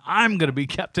promotion and then I'm going to be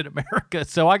Captain America.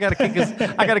 So I got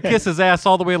to kiss his ass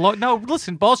all the way along. No,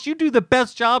 listen, boss, you do the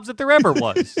best jobs that there ever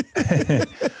was.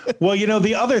 Well,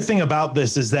 the other thing about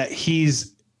this is that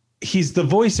he's the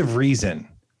voice of reason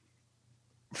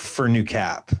for New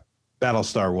Cap.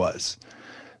 Battlestar was.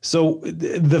 So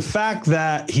the fact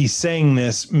that he's saying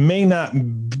this may not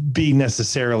be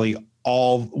necessarily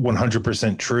all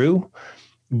 100% true,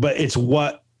 but it's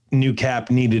what New Cap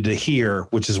needed to hear,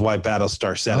 which is why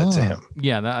Battlestar said it to him.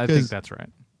 Yeah, I think that's right.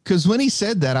 Because when he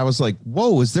said that, I was like,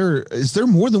 whoa, is there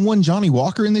more than one Johnny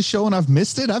Walker in this show and I've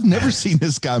missed it? I've never seen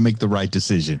this guy make the right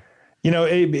decision.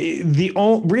 The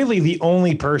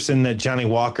only person that Johnny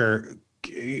Walker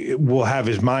will have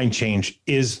his mind change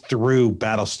is through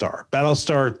Battlestar.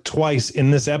 Battlestar twice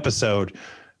in this episode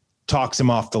talks him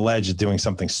off the ledge of doing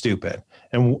something stupid.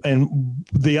 And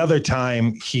the other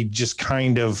time he just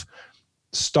kind of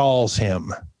stalls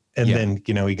him and then,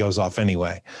 he goes off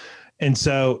anyway. And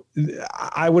so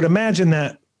I would imagine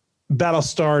that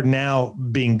Battlestar now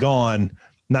being gone,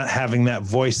 not having that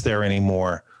voice there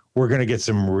anymore, we're going to get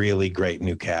some really great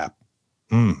New Cap.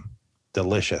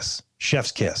 Delicious.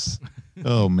 Chef's kiss.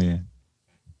 Oh, man.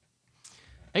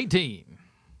 18.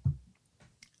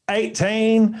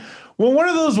 Well, one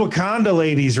of those Wakanda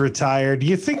ladies retired. Do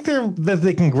you think that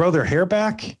they can grow their hair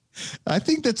back? I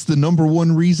think that's the number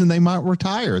one reason they might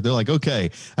retire. They're like,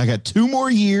 okay, I got 2 more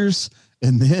years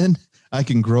and then I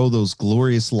can grow those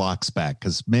glorious locks back.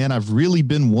 Because, man, I've really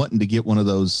been wanting to get one of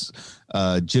those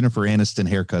Jennifer Aniston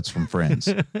haircuts from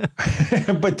Friends.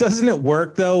 But doesn't it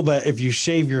work, though, that if you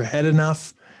shave your head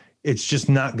enough, it's just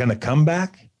not going to come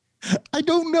back? I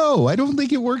don't know. I don't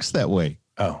think it works that way.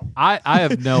 Oh, I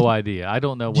have no idea. I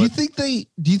don't know what. Do you think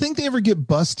they ever get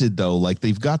busted though? Like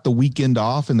they've got the weekend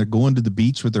off and they're going to the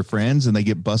beach with their friends and they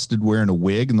get busted wearing a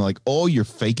wig and they're like, "Oh, you're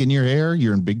faking your hair.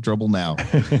 You're in big trouble now.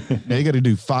 Now you got to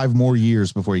do 5 more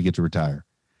years before you get to retire."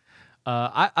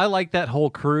 I like that whole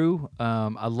crew.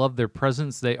 I love their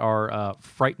presence. They are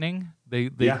frightening. They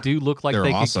do look like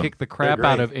they awesome. can kick the crap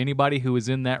out of anybody who is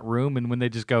in that room. And when they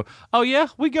just go, "Oh yeah,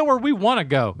 we go where we want to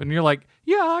go," and you're like,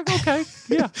 "Yeah, okay,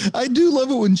 yeah." I do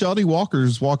love it when Johnny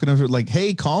Walker's walking over like,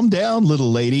 "Hey, calm down, little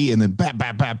lady," and then bap,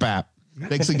 bap, bap, bap.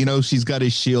 Next thing you know, she's got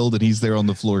his shield and he's there on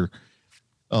the floor.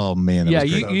 Oh man, yeah,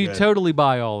 you totally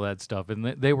buy all that stuff, and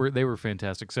they were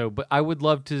fantastic. So, but I would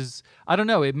love to. I don't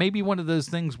know. It may be one of those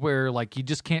things where like you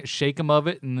just can't shake them of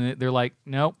it, and they're like,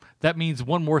 "Nope, that means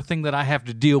one more thing that I have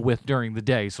to deal with during the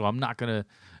day." So I'm not gonna.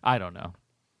 I don't know.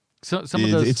 So some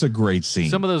of those, it's a great scene.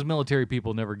 Some of those military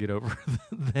people never get over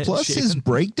that. Plus shit. his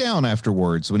breakdown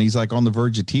afterwards when he's like on the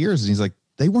verge of tears and he's like,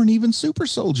 they weren't even super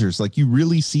soldiers. Like you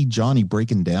really see Johnny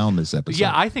breaking down this episode.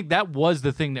 Yeah, I think that was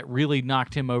the thing that really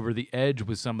knocked him over the edge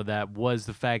with some of that was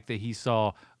the fact that he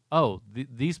saw,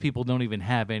 these people don't even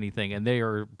have anything and they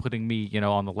are putting me,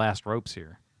 on the last ropes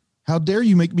here. How dare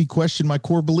you make me question my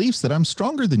core beliefs that I'm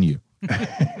stronger than you?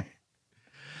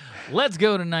 Let's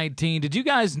go to 19. Did you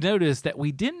guys notice that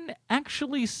we didn't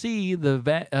actually see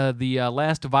the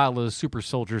last vial of super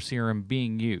soldier serum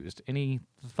being used? Any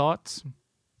thoughts?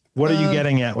 What are you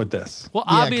getting at with this? Well,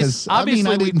 Yeah, obviously,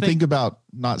 I didn't think about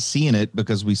not seeing it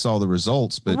because we saw the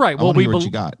results, but right. Well, Well, what you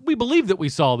got. We believe that we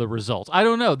saw the results. I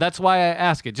don't know. That's why I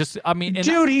ask it.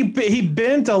 Dude, he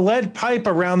bent a lead pipe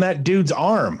around that dude's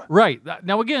arm. Right.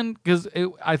 Now, again, because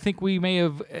I think we may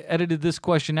have edited this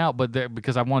question out, but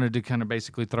because I wanted to kind of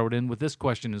basically throw it in with this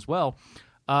question as well.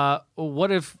 What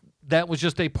if that was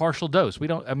just a partial dose? We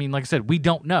don't, like I said, we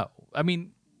don't know.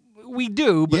 We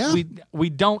do, but we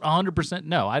don't 100%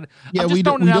 know. I'm just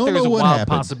throwing it out there as a wild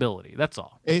possibility. That's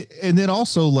all. And then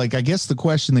also, like, I guess the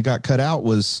question that got cut out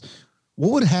was,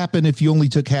 what would happen if you only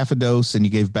took half a dose and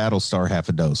you gave Battlestar half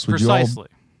a dose? Precisely.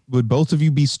 Would both of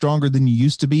you be stronger than you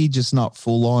used to be, just not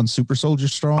full on super soldier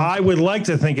strong? I would like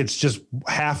to think it's just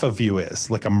half of you is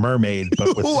like a mermaid,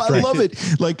 but with I love it.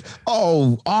 Like,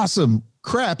 oh, awesome.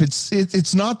 Crap,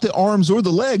 it's not the arms or the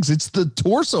legs, it's the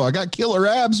torso. I got killer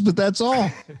abs, but that's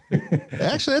all.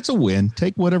 Actually, that's a win.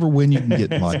 Take whatever win you can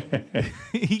get in life.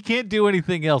 He can't do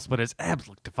anything else, but his abs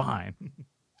look divine.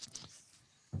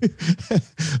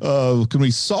 Can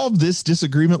we solve this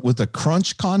disagreement with a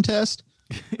crunch contest?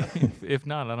 If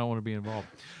not, I don't want to be involved.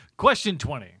 Question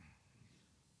 20.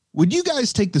 Would you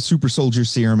guys take the super soldier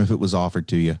serum if it was offered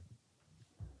to you?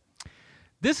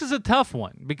 This is a tough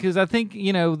one because I think,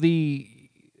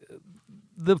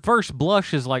 the first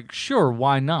blush is like, sure,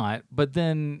 why not? But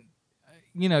then,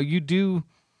 you do,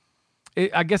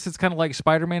 I guess it's kind of like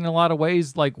Spider-Man in a lot of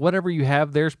ways. Like whatever you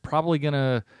have, there's probably going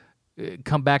to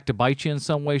come back to bite you in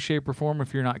some way, shape, or form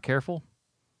if you're not careful.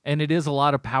 And it is a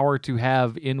lot of power to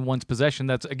have in one's possession.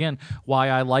 That's, again, why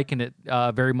I liken it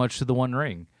very much to the One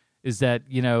Ring, is that,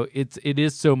 it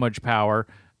is so much power.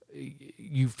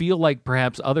 You feel like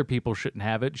perhaps other people shouldn't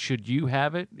have it. Should you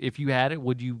have it? If you had it,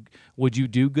 would you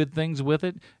do good things with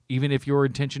it? Even if your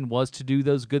intention was to do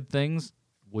those good things,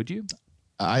 would you?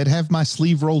 I'd have my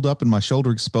sleeve rolled up and my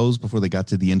shoulder exposed before they got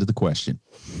to the end of the question.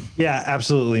 Yeah,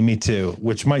 absolutely. Me too,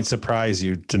 which might surprise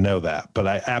you to know that, but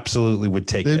I absolutely would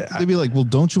take it. They'd be like, well,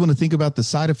 don't you want to think about the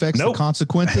side effects, the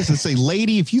consequences, and say,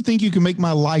 lady, if you think you can make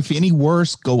my life any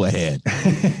worse, go ahead.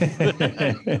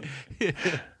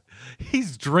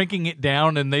 He's drinking it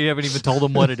down and they haven't even told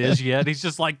him what it is yet. He's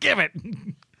just like, give it.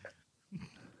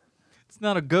 It's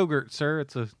not a Go-Gurt, sir.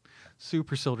 It's a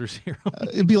super soldier serum.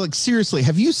 It'd be like, seriously,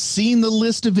 have you seen the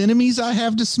list of enemies I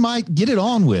have to smite? Get it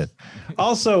on with.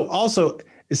 Also,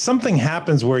 if something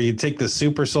happens where you take the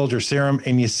super soldier serum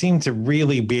and you seem to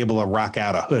really be able to rock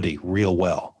out a hoodie real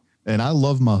well. And I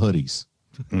love my hoodies.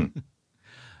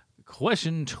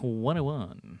 Question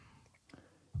 21.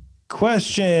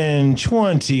 Question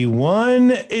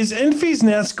 21. Is Enfys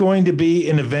Nest going to be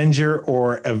an Avenger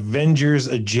or Avengers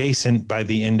adjacent by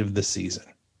the end of the season?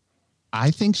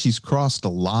 I think she's crossed a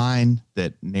line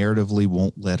that narratively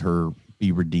won't let her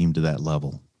be redeemed to that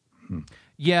level.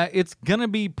 Yeah, it's going to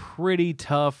be pretty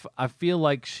tough. I feel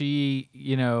like she,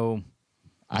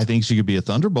 I think she could be a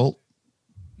Thunderbolt.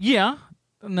 Yeah.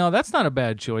 No, that's not a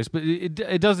bad choice, but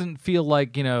it doesn't feel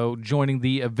like, joining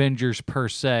the Avengers per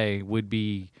se would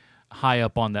be high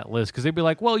up on that list because they'd be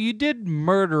like, well, you did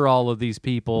murder all of these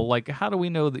people. Like, how do we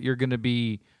know that you're going to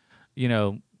be,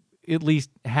 at least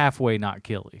halfway not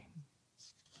killy?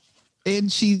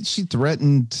 And she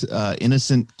threatened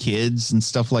innocent kids and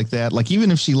stuff like that. Like,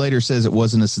 even if she later says it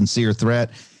wasn't a sincere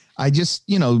threat, I just,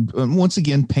 once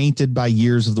again, painted by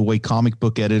years of the way comic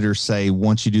book editors say,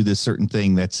 once you do this certain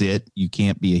thing, that's it. You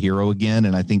can't be a hero again.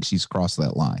 And I think she's crossed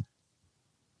that line.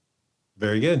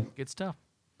 Very good. Good stuff.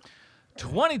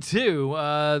 22.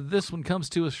 This one comes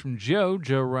to us from Joe.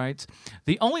 Joe writes,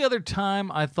 the only other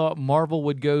time I thought Marvel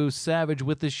would go savage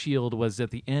with the Shield was at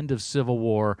the end of Civil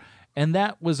War, and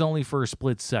that was only for a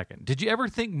split second. Did you ever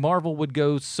think Marvel would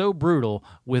go so brutal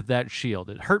with that Shield?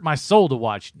 It hurt my soul to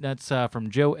watch. That's from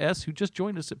Joe S., who just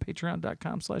joined us at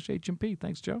patreon.com/HMP.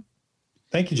 Thanks, Joe.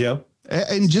 Thank you, Joe.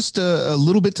 And just a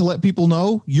little bit to let people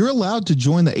know, you're allowed to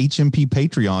join the HMP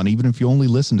Patreon, even if you only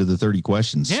listen to the 30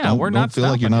 questions. Yeah, we're not don't feel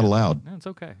like you're not allowed. No, it's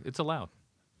okay. It's allowed.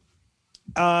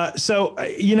 So,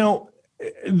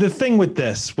 the thing with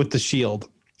the Shield,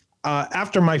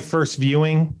 after my first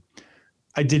viewing,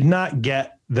 I did not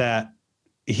get that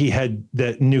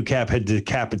New Cap had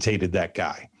decapitated that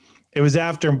guy. It was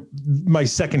after my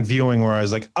second viewing where I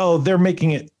was like, oh, they're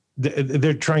making it,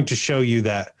 they're trying to show you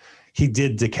that he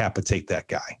did decapitate that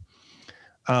guy.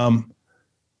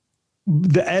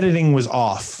 The editing was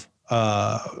off,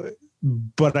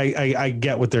 but I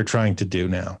get what they're trying to do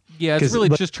now. Yeah, it's really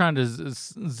just trying to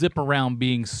zip around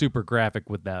being super graphic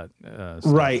with that. Stuff.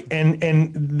 Right, and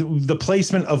the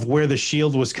placement of where the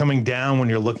shield was coming down when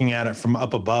you're looking at it from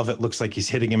up above, it looks like he's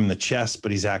hitting him in the chest,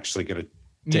 but he's actually going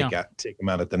to take him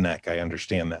out at the neck. I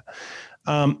understand that.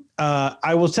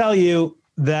 I will tell you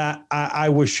that I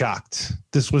was shocked.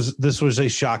 This was a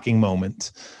shocking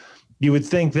moment. You would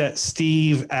think that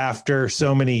Steve, after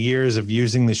so many years of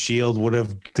using the shield, would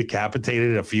have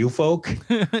decapitated a few folk.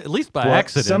 At least by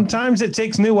accident. Sometimes it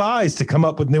takes new eyes to come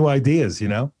up with new ideas,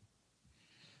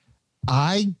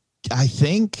 I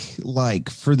think,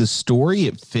 like, for the story,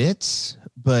 it fits,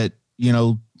 but,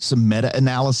 some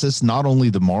meta-analysis, not only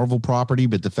the Marvel property,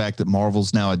 but the fact that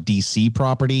Marvel's now a DC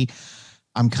property,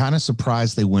 I'm kind of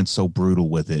surprised they went so brutal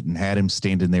with it and had him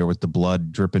standing there with the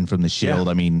blood dripping from the shield.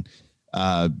 Yeah. I mean,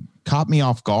 caught me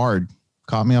off guard.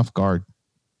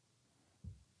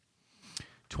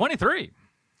 23.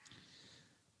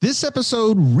 This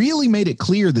episode really made it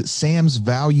clear that Sam's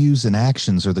values and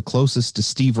actions are the closest to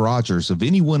Steve Rogers of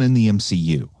anyone in the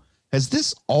MCU. Has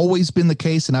this always been the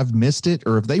case and I've missed it,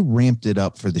 or have they ramped it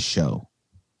up for the show?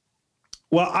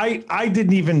 Well, I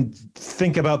didn't even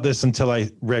think about this until I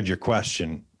read your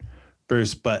question,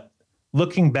 Bruce, but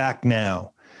looking back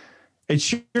now, it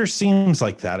sure seems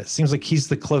like that. It seems like he's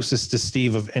the closest to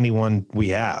Steve of anyone we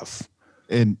have.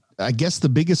 And I guess the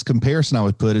biggest comparison I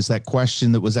would put is that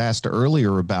question that was asked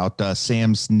earlier about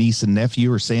Sam's niece and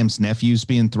nephew, or Sam's nephews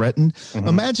being threatened. Mm-hmm.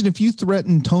 Imagine if you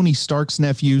threaten Tony Stark's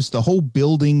nephews, the whole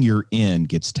building you're in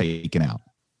gets taken out.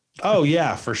 Oh,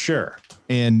 yeah, for sure.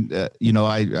 And,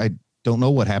 I don't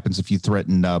know what happens if you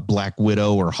threaten Black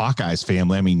Widow or Hawkeye's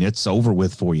family. I mean, it's over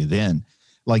with for you then.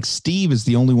 Like, Steve is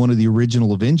the only one of the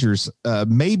original Avengers,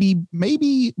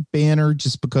 maybe Banner,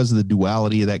 just because of the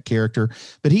duality of that character,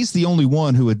 but he's the only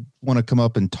one who would want to come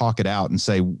up and talk it out and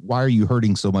say, why are you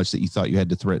hurting so much that you thought you had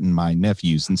to threaten my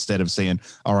nephews, instead of saying,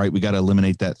 all right, we got to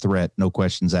eliminate that threat. No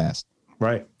questions asked.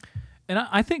 Right. And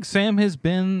I think Sam has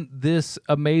been this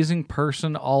amazing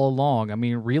person all along. I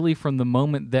mean, really, from the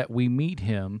moment that we meet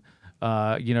him,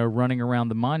 running around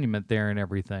the monument there and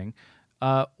everything,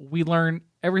 we learn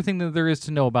everything that there is to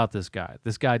know about this guy.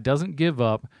 This guy doesn't give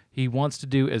up. He wants to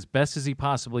do as best as he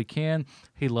possibly can.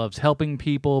 He loves helping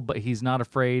people, but he's not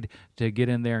afraid to get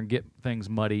in there and get things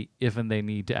muddy if and they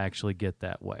need to actually get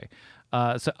that way.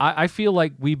 So I feel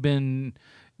like we've been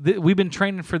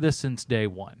training for this since day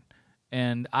one.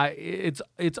 And it's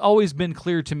always been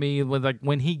clear to me, like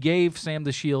when he gave Sam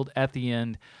the shield at the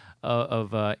end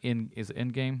of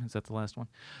Endgame? Is that the last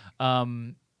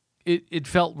one? It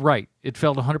felt right. It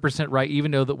felt 100% right, even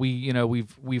though that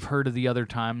we've heard of the other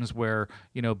times where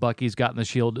Bucky's gotten the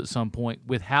shield at some point.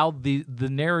 With how the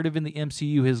narrative in the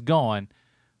MCU has gone,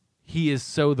 he is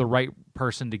so the right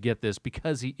person to get this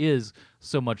because he is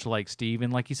so much like Steve.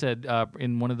 And like he said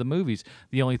in one of the movies,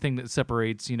 the only thing that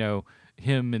separates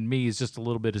him and me is just a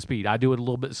little bit of speed. I do it a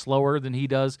little bit slower than he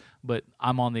does, but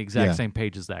I'm on the exact same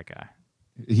page as that guy.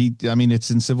 It's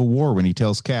in Civil War when he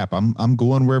tells Cap, I'm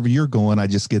going wherever you're going. I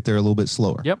just get there a little bit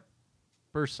slower. Yep.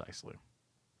 Precisely.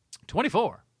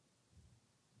 24.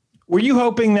 Were you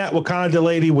hoping that Wakanda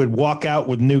lady would walk out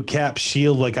with New Cap's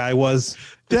shield like I was?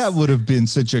 That would have been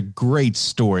such a great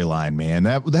storyline, man.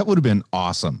 That would have been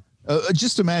awesome.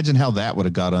 Just imagine how that would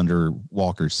have got under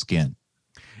Walker's skin.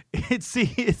 It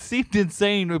seemed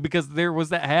insane because there was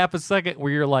that half a second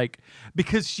where you're like,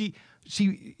 because she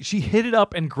hit it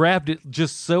up and grabbed it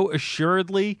just so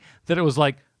assuredly that it was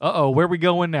like, where are we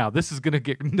going now? This is gonna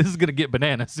get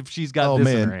bananas if she's got this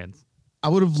in her hands. I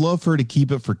would have loved for her to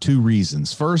keep it for two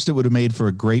reasons. First, it would have made for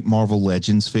a great Marvel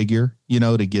Legends figure,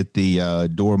 to get the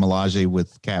Dora Milaje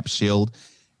with Cap's shield.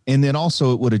 And then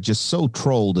also it would have just so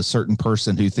trolled a certain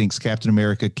person who thinks Captain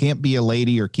America can't be a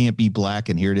lady or can't be black.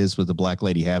 And here it is with a black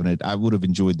lady having it. I would have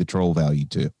enjoyed the troll value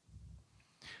too.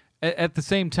 At the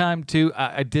same time, too,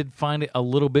 I did find it a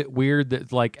little bit weird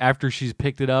that, like, after she's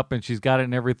picked it up and she's got it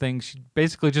and everything, she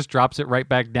basically just drops it right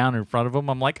back down in front of him.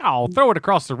 I'm like, oh, throw it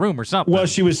across the room or something. Well,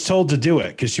 she was told to do it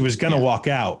because she was going to walk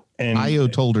out. And Io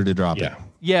told her to drop it.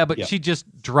 Yeah, but she just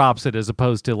drops it as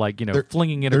opposed to, like,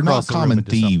 flinging it across the room. They're not common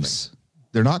thieves.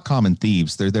 They're not common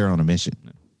thieves. They're there on a mission.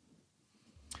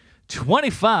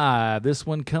 25. This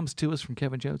one comes to us from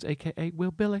Kevin Jones, a.k.a. Will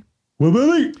Billy. Will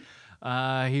Billy.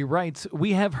 He writes,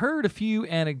 we have heard a few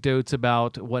anecdotes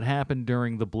about what happened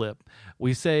during the blip.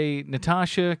 We say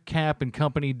Natasha, Cap, and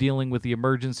company dealing with the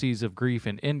emergencies of grief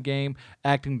in Endgame.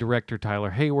 Acting director Tyler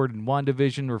Hayward in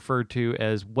WandaVision referred to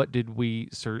as what we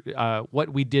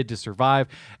did to survive.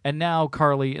 And now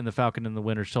Carly in The Falcon and the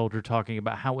Winter Soldier talking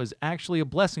about how it was actually a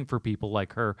blessing for people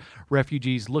like her.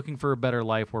 Refugees looking for a better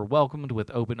life were welcomed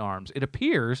with open arms. It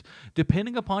appears,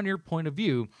 depending upon your point of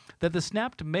view, that the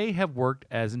snap may have worked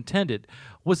as intended.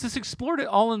 Was this explored at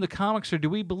all in the comics, or do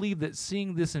we believe that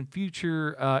seeing this in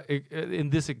future,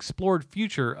 in this explored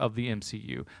future of the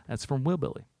MCU? That's from Will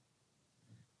Billy.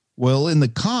 Well, in the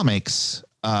comics,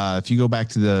 if you go back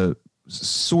to the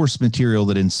source material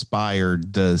that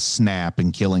inspired the snap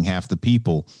and killing half the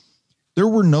people, there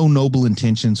were no noble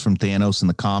intentions from Thanos in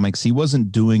the comics. He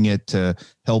wasn't doing it to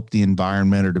help the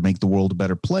environment or to make the world a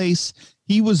better place.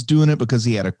 He was doing it because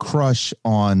he had a crush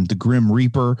on the Grim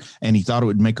Reaper, and he thought it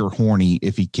would make her horny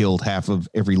if he killed half of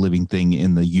every living thing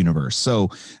in the universe. So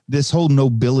this whole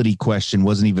nobility question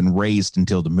wasn't even raised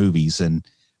until the movies, and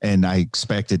I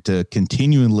expect it to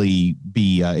continually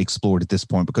be explored at this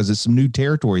point because it's some new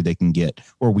territory they can get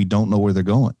where we don't know where they're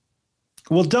going.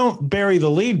 Well, don't bury the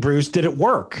lead, Bruce. Did it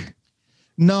work?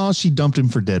 No, she dumped him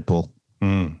for Deadpool.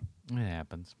 It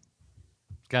happens.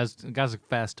 Guy's a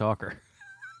fast talker.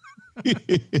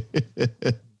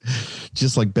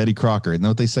 Just like Betty Crocker. Isn't that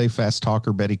what they say? Fast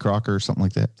talker, Betty Crocker, or something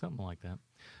like that. Something like that.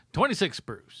 26,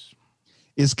 Bruce.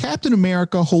 Is Captain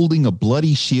America holding a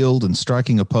bloody shield and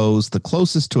striking a pose the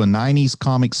closest to a 90s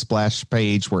comic splash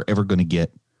page we're ever going to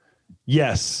get?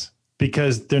 Yes,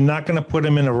 because they're not going to put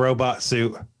him in a robot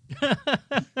suit.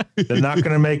 They're not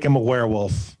going to make him a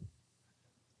werewolf.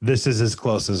 This is as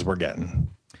close as we're getting.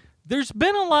 There's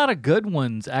been a lot of good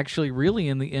ones, actually, really,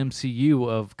 in the MCU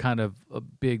of kind of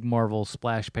big Marvel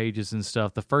splash pages and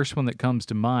stuff. The first one that comes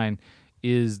to mind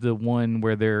is the one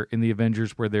where they're in the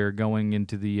Avengers, where they're going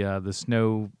into the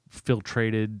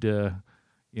snow-filtrated,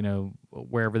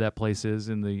 wherever that place is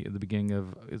in the beginning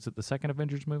of, is it the second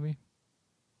Avengers movie?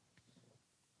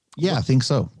 Yeah, I think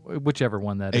so. Whichever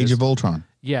one that is. Age of Ultron.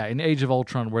 Yeah, in Age of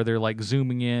Ultron, where they're like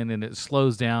zooming in and it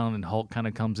slows down and Hulk kind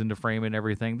of comes into frame and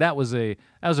everything. That was a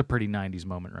pretty 90s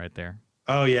moment right there.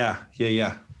 Oh yeah.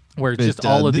 Where it's just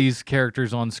all of these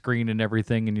characters on screen and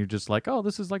everything, and you're just like, oh,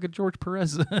 this is like a George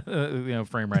Perez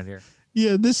frame right here.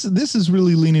 Yeah, this is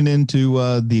really leaning into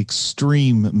the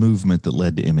extreme movement that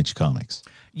led to Image Comics.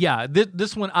 Yeah,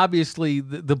 this one, obviously,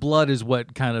 the blood is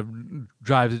what kind of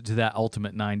drives it to that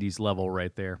ultimate 90s level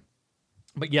right there.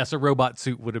 But yes, a robot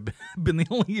suit would have been the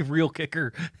only real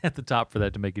kicker at the top for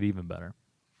that to make it even better.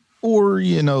 Or,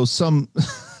 some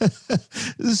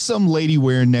lady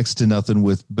wearing next to nothing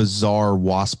with bizarre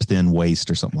wasp thin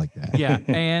waist or something like that. Yeah,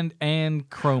 and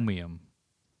chromium.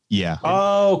 Yeah.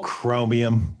 Oh,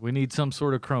 chromium. We need some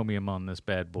sort of chromium on this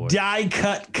bad boy. Die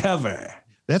cut cover.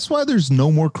 That's why there's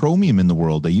no more chromium in the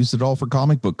world. They used it all for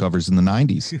comic book covers in the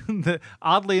 90s.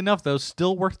 Oddly enough, though,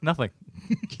 still worth nothing.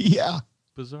 Yeah.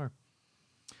 Bizarre.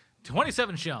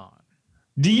 27, Sean.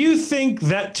 Do you think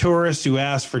that tourist who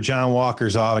asked for John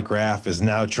Walker's autograph is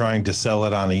now trying to sell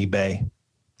it on eBay?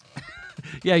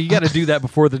 Yeah, you got to do that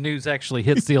before the news actually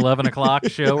hits the 11 o'clock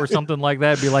show or something like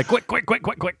that. Be like, quick. I don't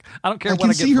care what I get for it. I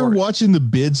can see her watching the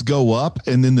bids go up,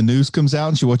 and then the news comes out,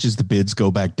 and she watches the bids go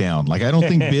back down. Like, I don't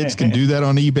think bids can do that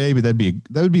on eBay, but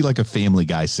that would be like a Family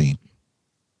Guy scene.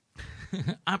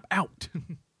 I'm out.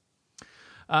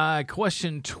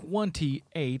 Question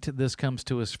 28. This comes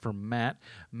to us from Matt.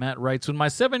 Matt writes, when my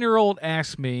 7-year-old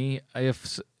asks me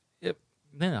if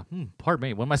Yeah, pardon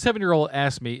me. When my 7-year-old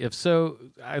asked me if so,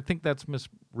 I think that's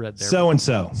misread there. So and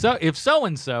so. So if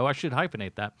so-and-so, I should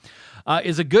hyphenate that,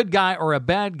 is a good guy or a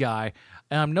bad guy,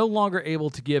 and I'm no longer able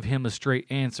to give him a straight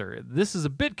answer. This is a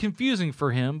bit confusing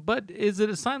for him, but is it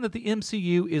a sign that the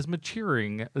MCU is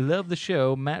maturing? Love the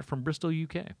show. Matt from Bristol,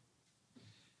 UK.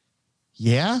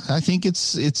 Yeah, I think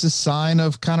it's a sign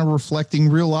of kind of reflecting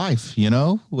real life. You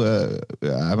know,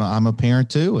 I'm a parent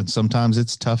too, and sometimes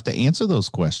it's tough to answer those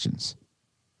questions.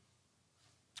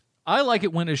 I like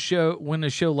it when a show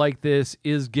like this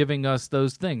is giving us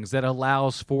those things that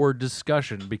allows for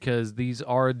discussion, because these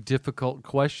are difficult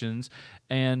questions,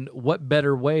 and what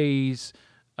better ways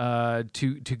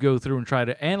to go through and try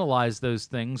to analyze those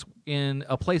things in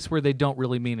a place where they don't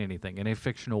really mean anything, in a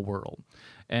fictional world.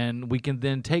 And we can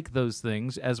then take those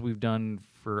things, as we've done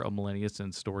for a millennia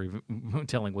since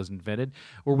storytelling was invented,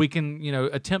 where we can,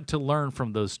 attempt to learn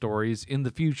from those stories in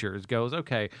the future. It goes,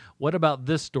 okay, what about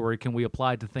this story can we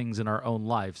apply to things in our own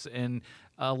lives? And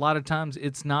a lot of times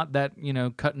it's not that,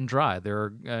 cut and dry.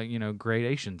 There are,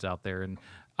 gradations out there. And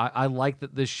I like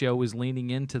that this show is leaning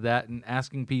into that and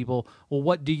asking people, well,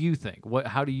 what do you think?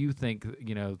 How do you think,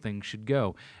 things should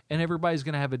go? And everybody's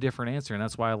going to have a different answer. And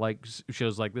that's why I like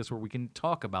shows like this, where we can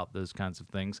talk about those kinds of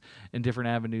things in different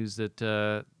avenues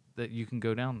that you can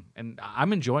go down. And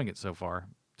I'm enjoying it so far.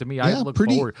 To me, I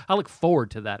look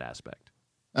forward to that aspect.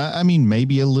 I mean,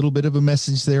 maybe a little bit of a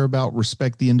message there about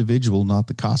respect the individual, not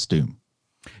the costume.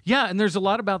 Yeah, and there's a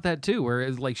lot about that too, where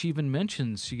like she even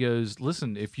mentions, she goes,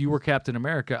 listen, if you were Captain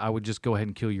America, I would just go ahead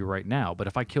and kill you right now. But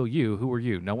if I kill you, who are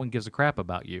you? No one gives a crap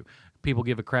about you. People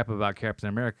give a crap about Captain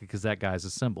America because that guy's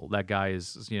a symbol. That guy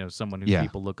is, someone who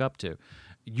people look up to.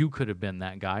 You could have been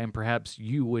that guy, and perhaps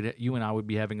you and I would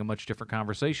be having a much different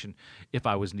conversation if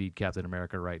I was indeed Captain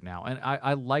America right now. And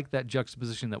I like that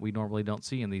juxtaposition that we normally don't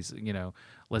see in these,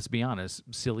 let's be honest,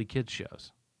 silly kids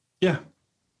shows. Yeah.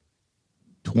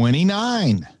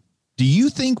 29. Do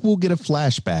you think we'll get a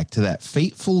flashback to that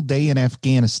fateful day in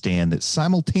Afghanistan that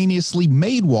simultaneously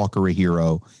made Walker a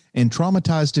hero and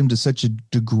traumatized him to such a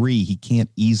degree he can't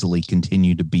easily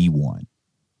continue to be one?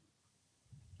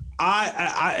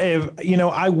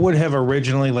 I would have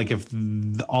originally, like, if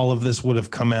all of this would have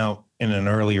come out in an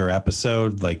earlier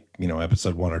episode, like,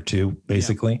 episode 1 or 2,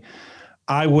 basically. Yeah.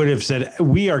 I would have said,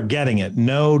 we are getting it,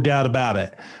 no doubt about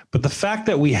it. But the fact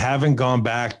that we haven't gone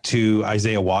back to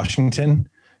Isaiah Washington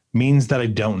means that I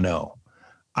don't know.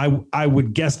 I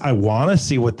would guess I want to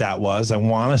see what that was. I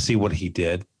want to see what he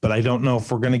did, but I don't know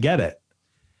if we're going to get it.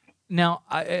 Now,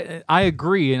 I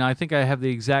agree, and I think I have the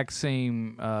exact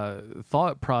same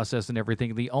thought process and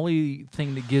everything. The only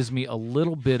thing that gives me a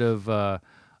little bit of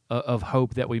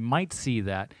hope that we might see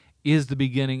that is the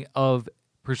beginning of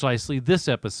precisely this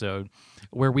episode,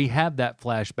 where we have that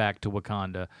flashback to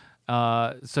Wakanda.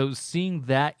 So seeing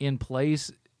that in place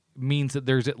means that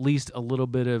there's at least a little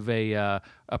bit of a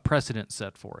precedent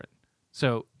set for it.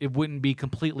 So it wouldn't be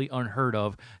completely unheard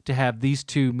of to have these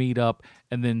two meet up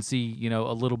and then see,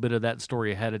 a little bit of that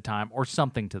story ahead of time, or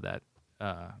something to that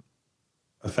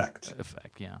effect.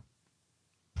 Yeah.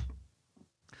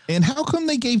 And how come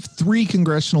they gave 3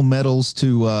 congressional medals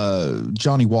to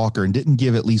Johnny Walker and didn't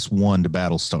give at least 1 to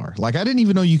Battlestar? Like, I didn't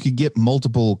even know you could get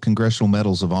multiple congressional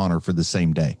medals of honor for the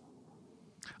same day.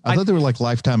 I thought they were like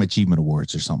lifetime achievement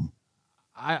awards or something.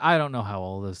 I don't know how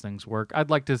all those things work.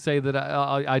 I'd like to say that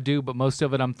I do, but most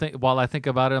of it, while I think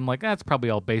about it, I'm like, that's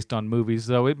probably all based on movies,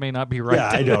 though it may not be right.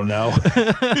 Yeah, I don't know.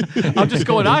 I'm just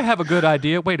going, I have a good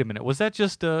idea. Wait a minute, was that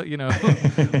just was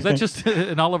that just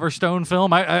an Oliver Stone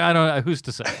film? I don't know. Who's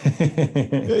to say?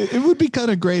 It would be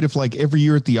kind of great if, like, every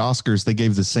year at the Oscars they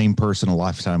gave the same person a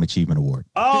lifetime achievement award.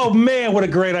 Oh man, what a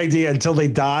great idea! Until they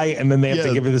die, and then they have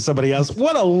to give it to somebody else.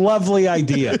 What a lovely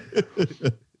idea.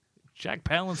 Jack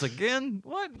Palance again?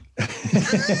 What?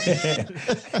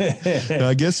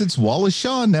 I guess it's Wallace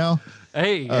Shawn now.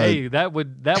 Hey, that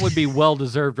would be well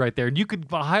deserved right there. And you could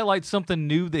highlight something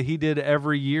new that he did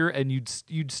every year, and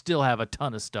you'd still have a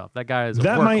ton of stuff. That guy is a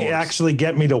that workhorse. Might actually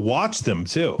get me to watch them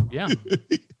too. Yeah.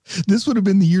 This would have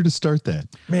been the year to start that.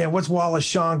 Man, what's Wallace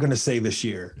Shawn going to say this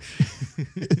year?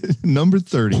 Number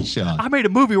 30, Sean. I made a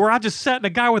movie where I just sat in a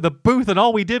guy with a booth and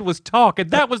all we did was talk, and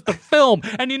that was the film.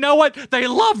 And you know what? They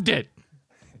loved it.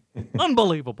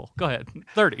 Unbelievable. Go ahead.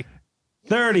 30.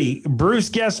 30. Bruce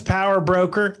Guest power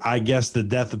broker. I guess the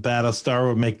death of Battlestar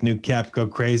would make New Cap go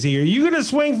crazy. Are you going to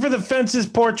swing for the fences,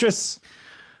 Portress?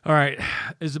 All right,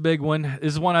 this is a big one.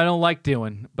 This is one I don't like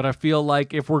doing, but I feel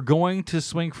like if we're going to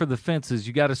swing for the fences,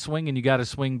 you got to swing, and you got to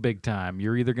swing big time.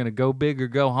 You're either going to go big or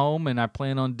go home, and I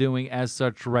plan on doing as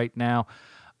such right now.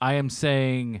 I am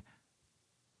saying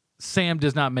Sam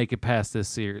does not make it past this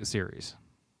series.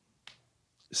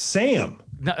 Sam.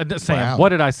 No, Sam. Wow. What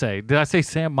did I say? Did I say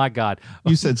Sam? My God.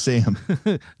 You said Sam.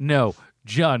 No,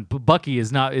 John. Bucky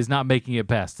is not making it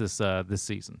past this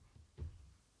season.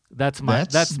 That's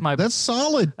solid. That's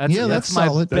solid.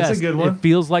 Best. That's a good one. It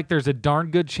feels like there's a darn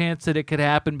good chance that it could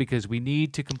happen because we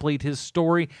need to complete his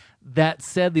story. That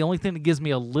said, the only thing that gives me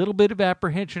a little bit of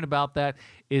apprehension about that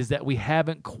is that we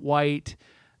haven't quite.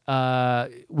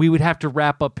 We would have to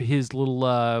wrap up his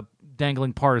little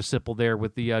dangling participle there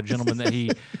with the gentleman that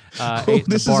he ate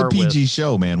This in the bar is a PG with.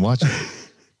 show, man. Watch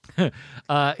it.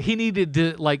 He needed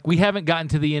to, we haven't gotten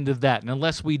to the end of that, and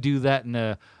unless we do that in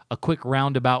a quick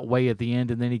roundabout way at the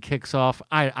end and then he kicks off,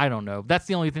 I don't know. That's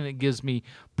the only thing that gives me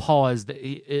pause that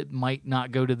it might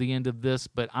not go to the end of this,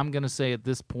 but I'm going to say at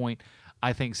this point,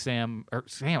 I think Sam,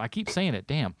 I keep saying it,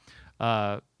 damn.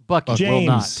 Bucky will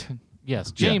not.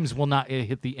 Yes, James will not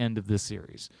hit the end of this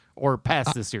series or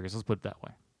past this series. Let's put it that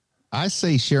way. I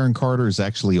say Sharon Carter is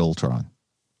actually Ultron.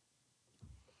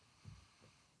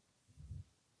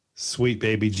 Sweet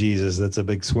baby Jesus. That's a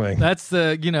big swing. That's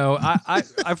I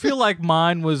feel like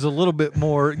mine was a little bit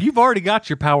more. You've already got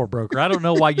your power broker. I don't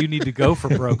know why you need to go for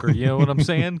broker. You know what I'm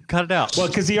saying? Cut it out. Well,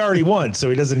 because he already won,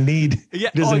 so he doesn't need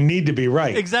need to be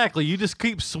right. Exactly. You just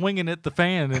keep swinging at the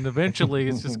fan, and eventually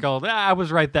it's just called, I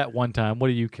was right that one time. What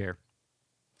do you care?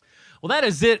 Well, that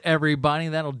is it, everybody.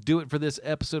 That'll do it for this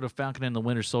episode of Falcon and the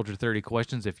Winter Soldier 30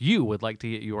 Questions. If you would like to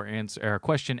get your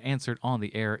question answered on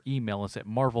the air, email us at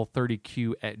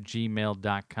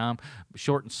marvel30q@gmail.com.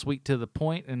 Short and sweet to the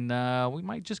point, and we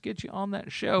might just get you on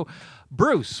that show.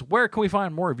 Bruce, where can we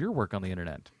find more of your work on the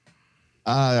internet?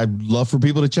 I'd love for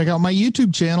people to check out my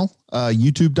YouTube channel,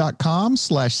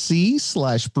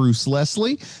 youtube.com/C/Bruce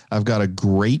Leslie. I've got a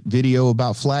great video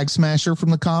about Flag Smasher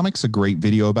from the comics, a great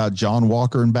video about John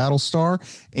Walker and Battlestar,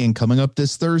 and coming up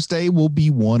this Thursday will be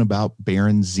one about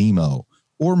Baron Zemo,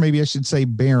 or maybe I should say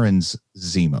Baron's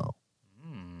Zemo.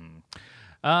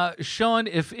 Sean,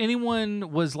 if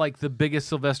anyone was like the biggest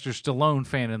Sylvester Stallone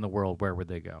fan in the world, where would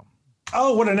they go?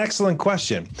 Oh, what an excellent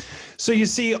question. So you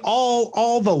see,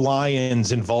 all the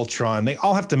lions in Voltron, they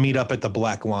all have to meet up at the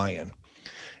Black Lion.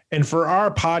 And for our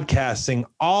podcasting,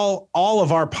 all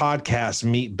of our podcasts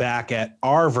meet back at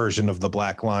our version of the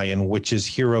Black Lion, which is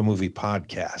Hero Movie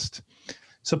Podcast.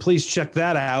 So please check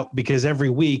that out, because every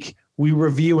week we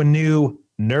review a new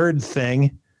nerd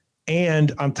thing.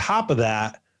 And on top of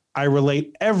that, I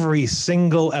relate every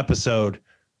single episode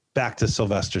back to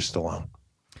Sylvester Stallone.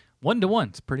 1-to-1.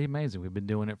 It's pretty amazing. We've been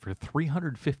doing it for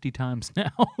 350 times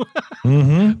now.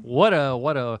 Mm-hmm. What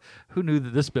a who knew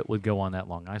that this bit would go on that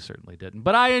long? I certainly didn't.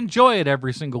 But I enjoy it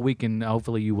every single week, and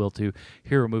hopefully you will too.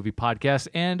 Hero Movie Podcast.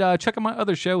 And check out my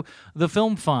other show, The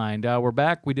Film Find. We're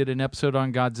back. We did an episode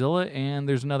on Godzilla, and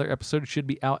there's another episode, should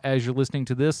be out as you're listening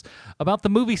to this, about the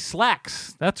movie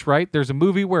Slacks. That's right. There's a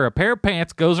movie where a pair of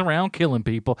pants goes around killing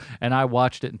people, and I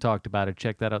watched it and talked about it.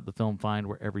 Check that out, The Film Find,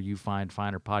 wherever you find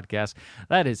finer podcasts.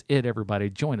 That is it, everybody.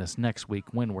 Join us next week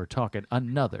when we're talking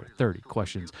another 30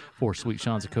 questions for Sweet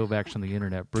Sean Kovacs on the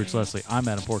internet. Bruce Leslie, I'm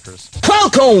Adam Fortress.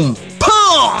 Falcon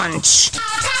Punch!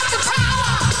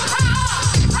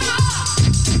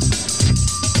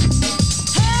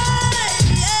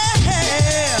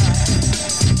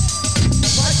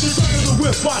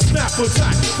 Whip, I snap,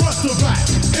 attack, front to back,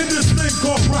 in this thing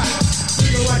called rap.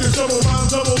 Feeling like a double rhyme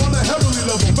double on a heavenly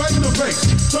level. Bang the bass,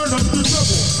 turn up the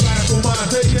treble. Flash for mine,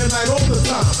 day and night all the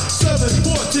time.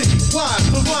 714, wide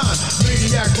the line.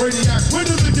 Maniac, radiac,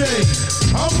 winning the game.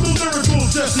 I'm the lyrical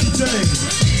Jesse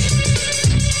James.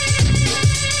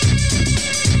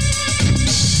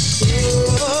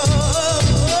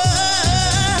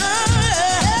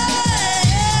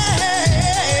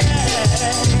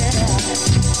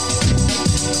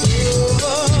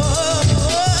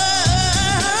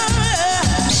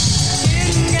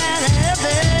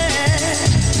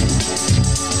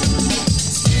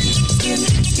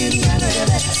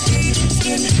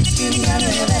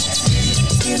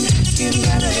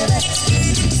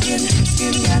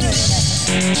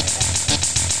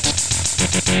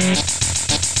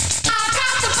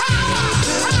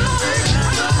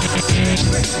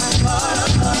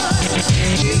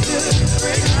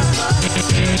 Break my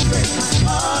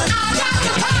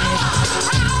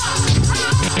heart.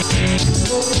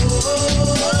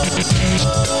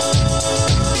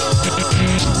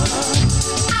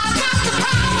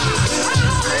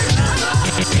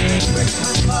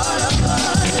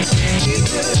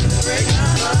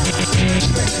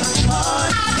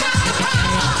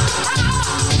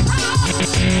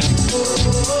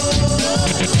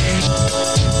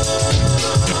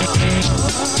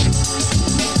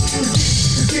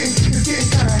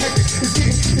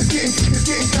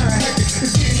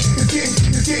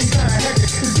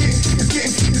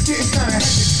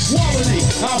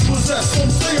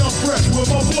 I'm fresh with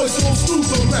my voice on smooth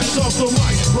the rest of the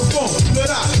microphone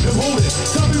that I am holding.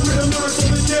 Copywritten lyrics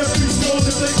so they can't be stolen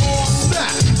if they all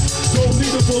snap. Don't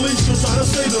need the police to try to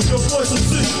say them. Your voice is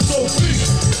sick, so please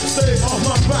stay off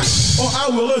my back or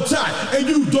I will attack, and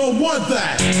you don't want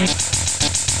that.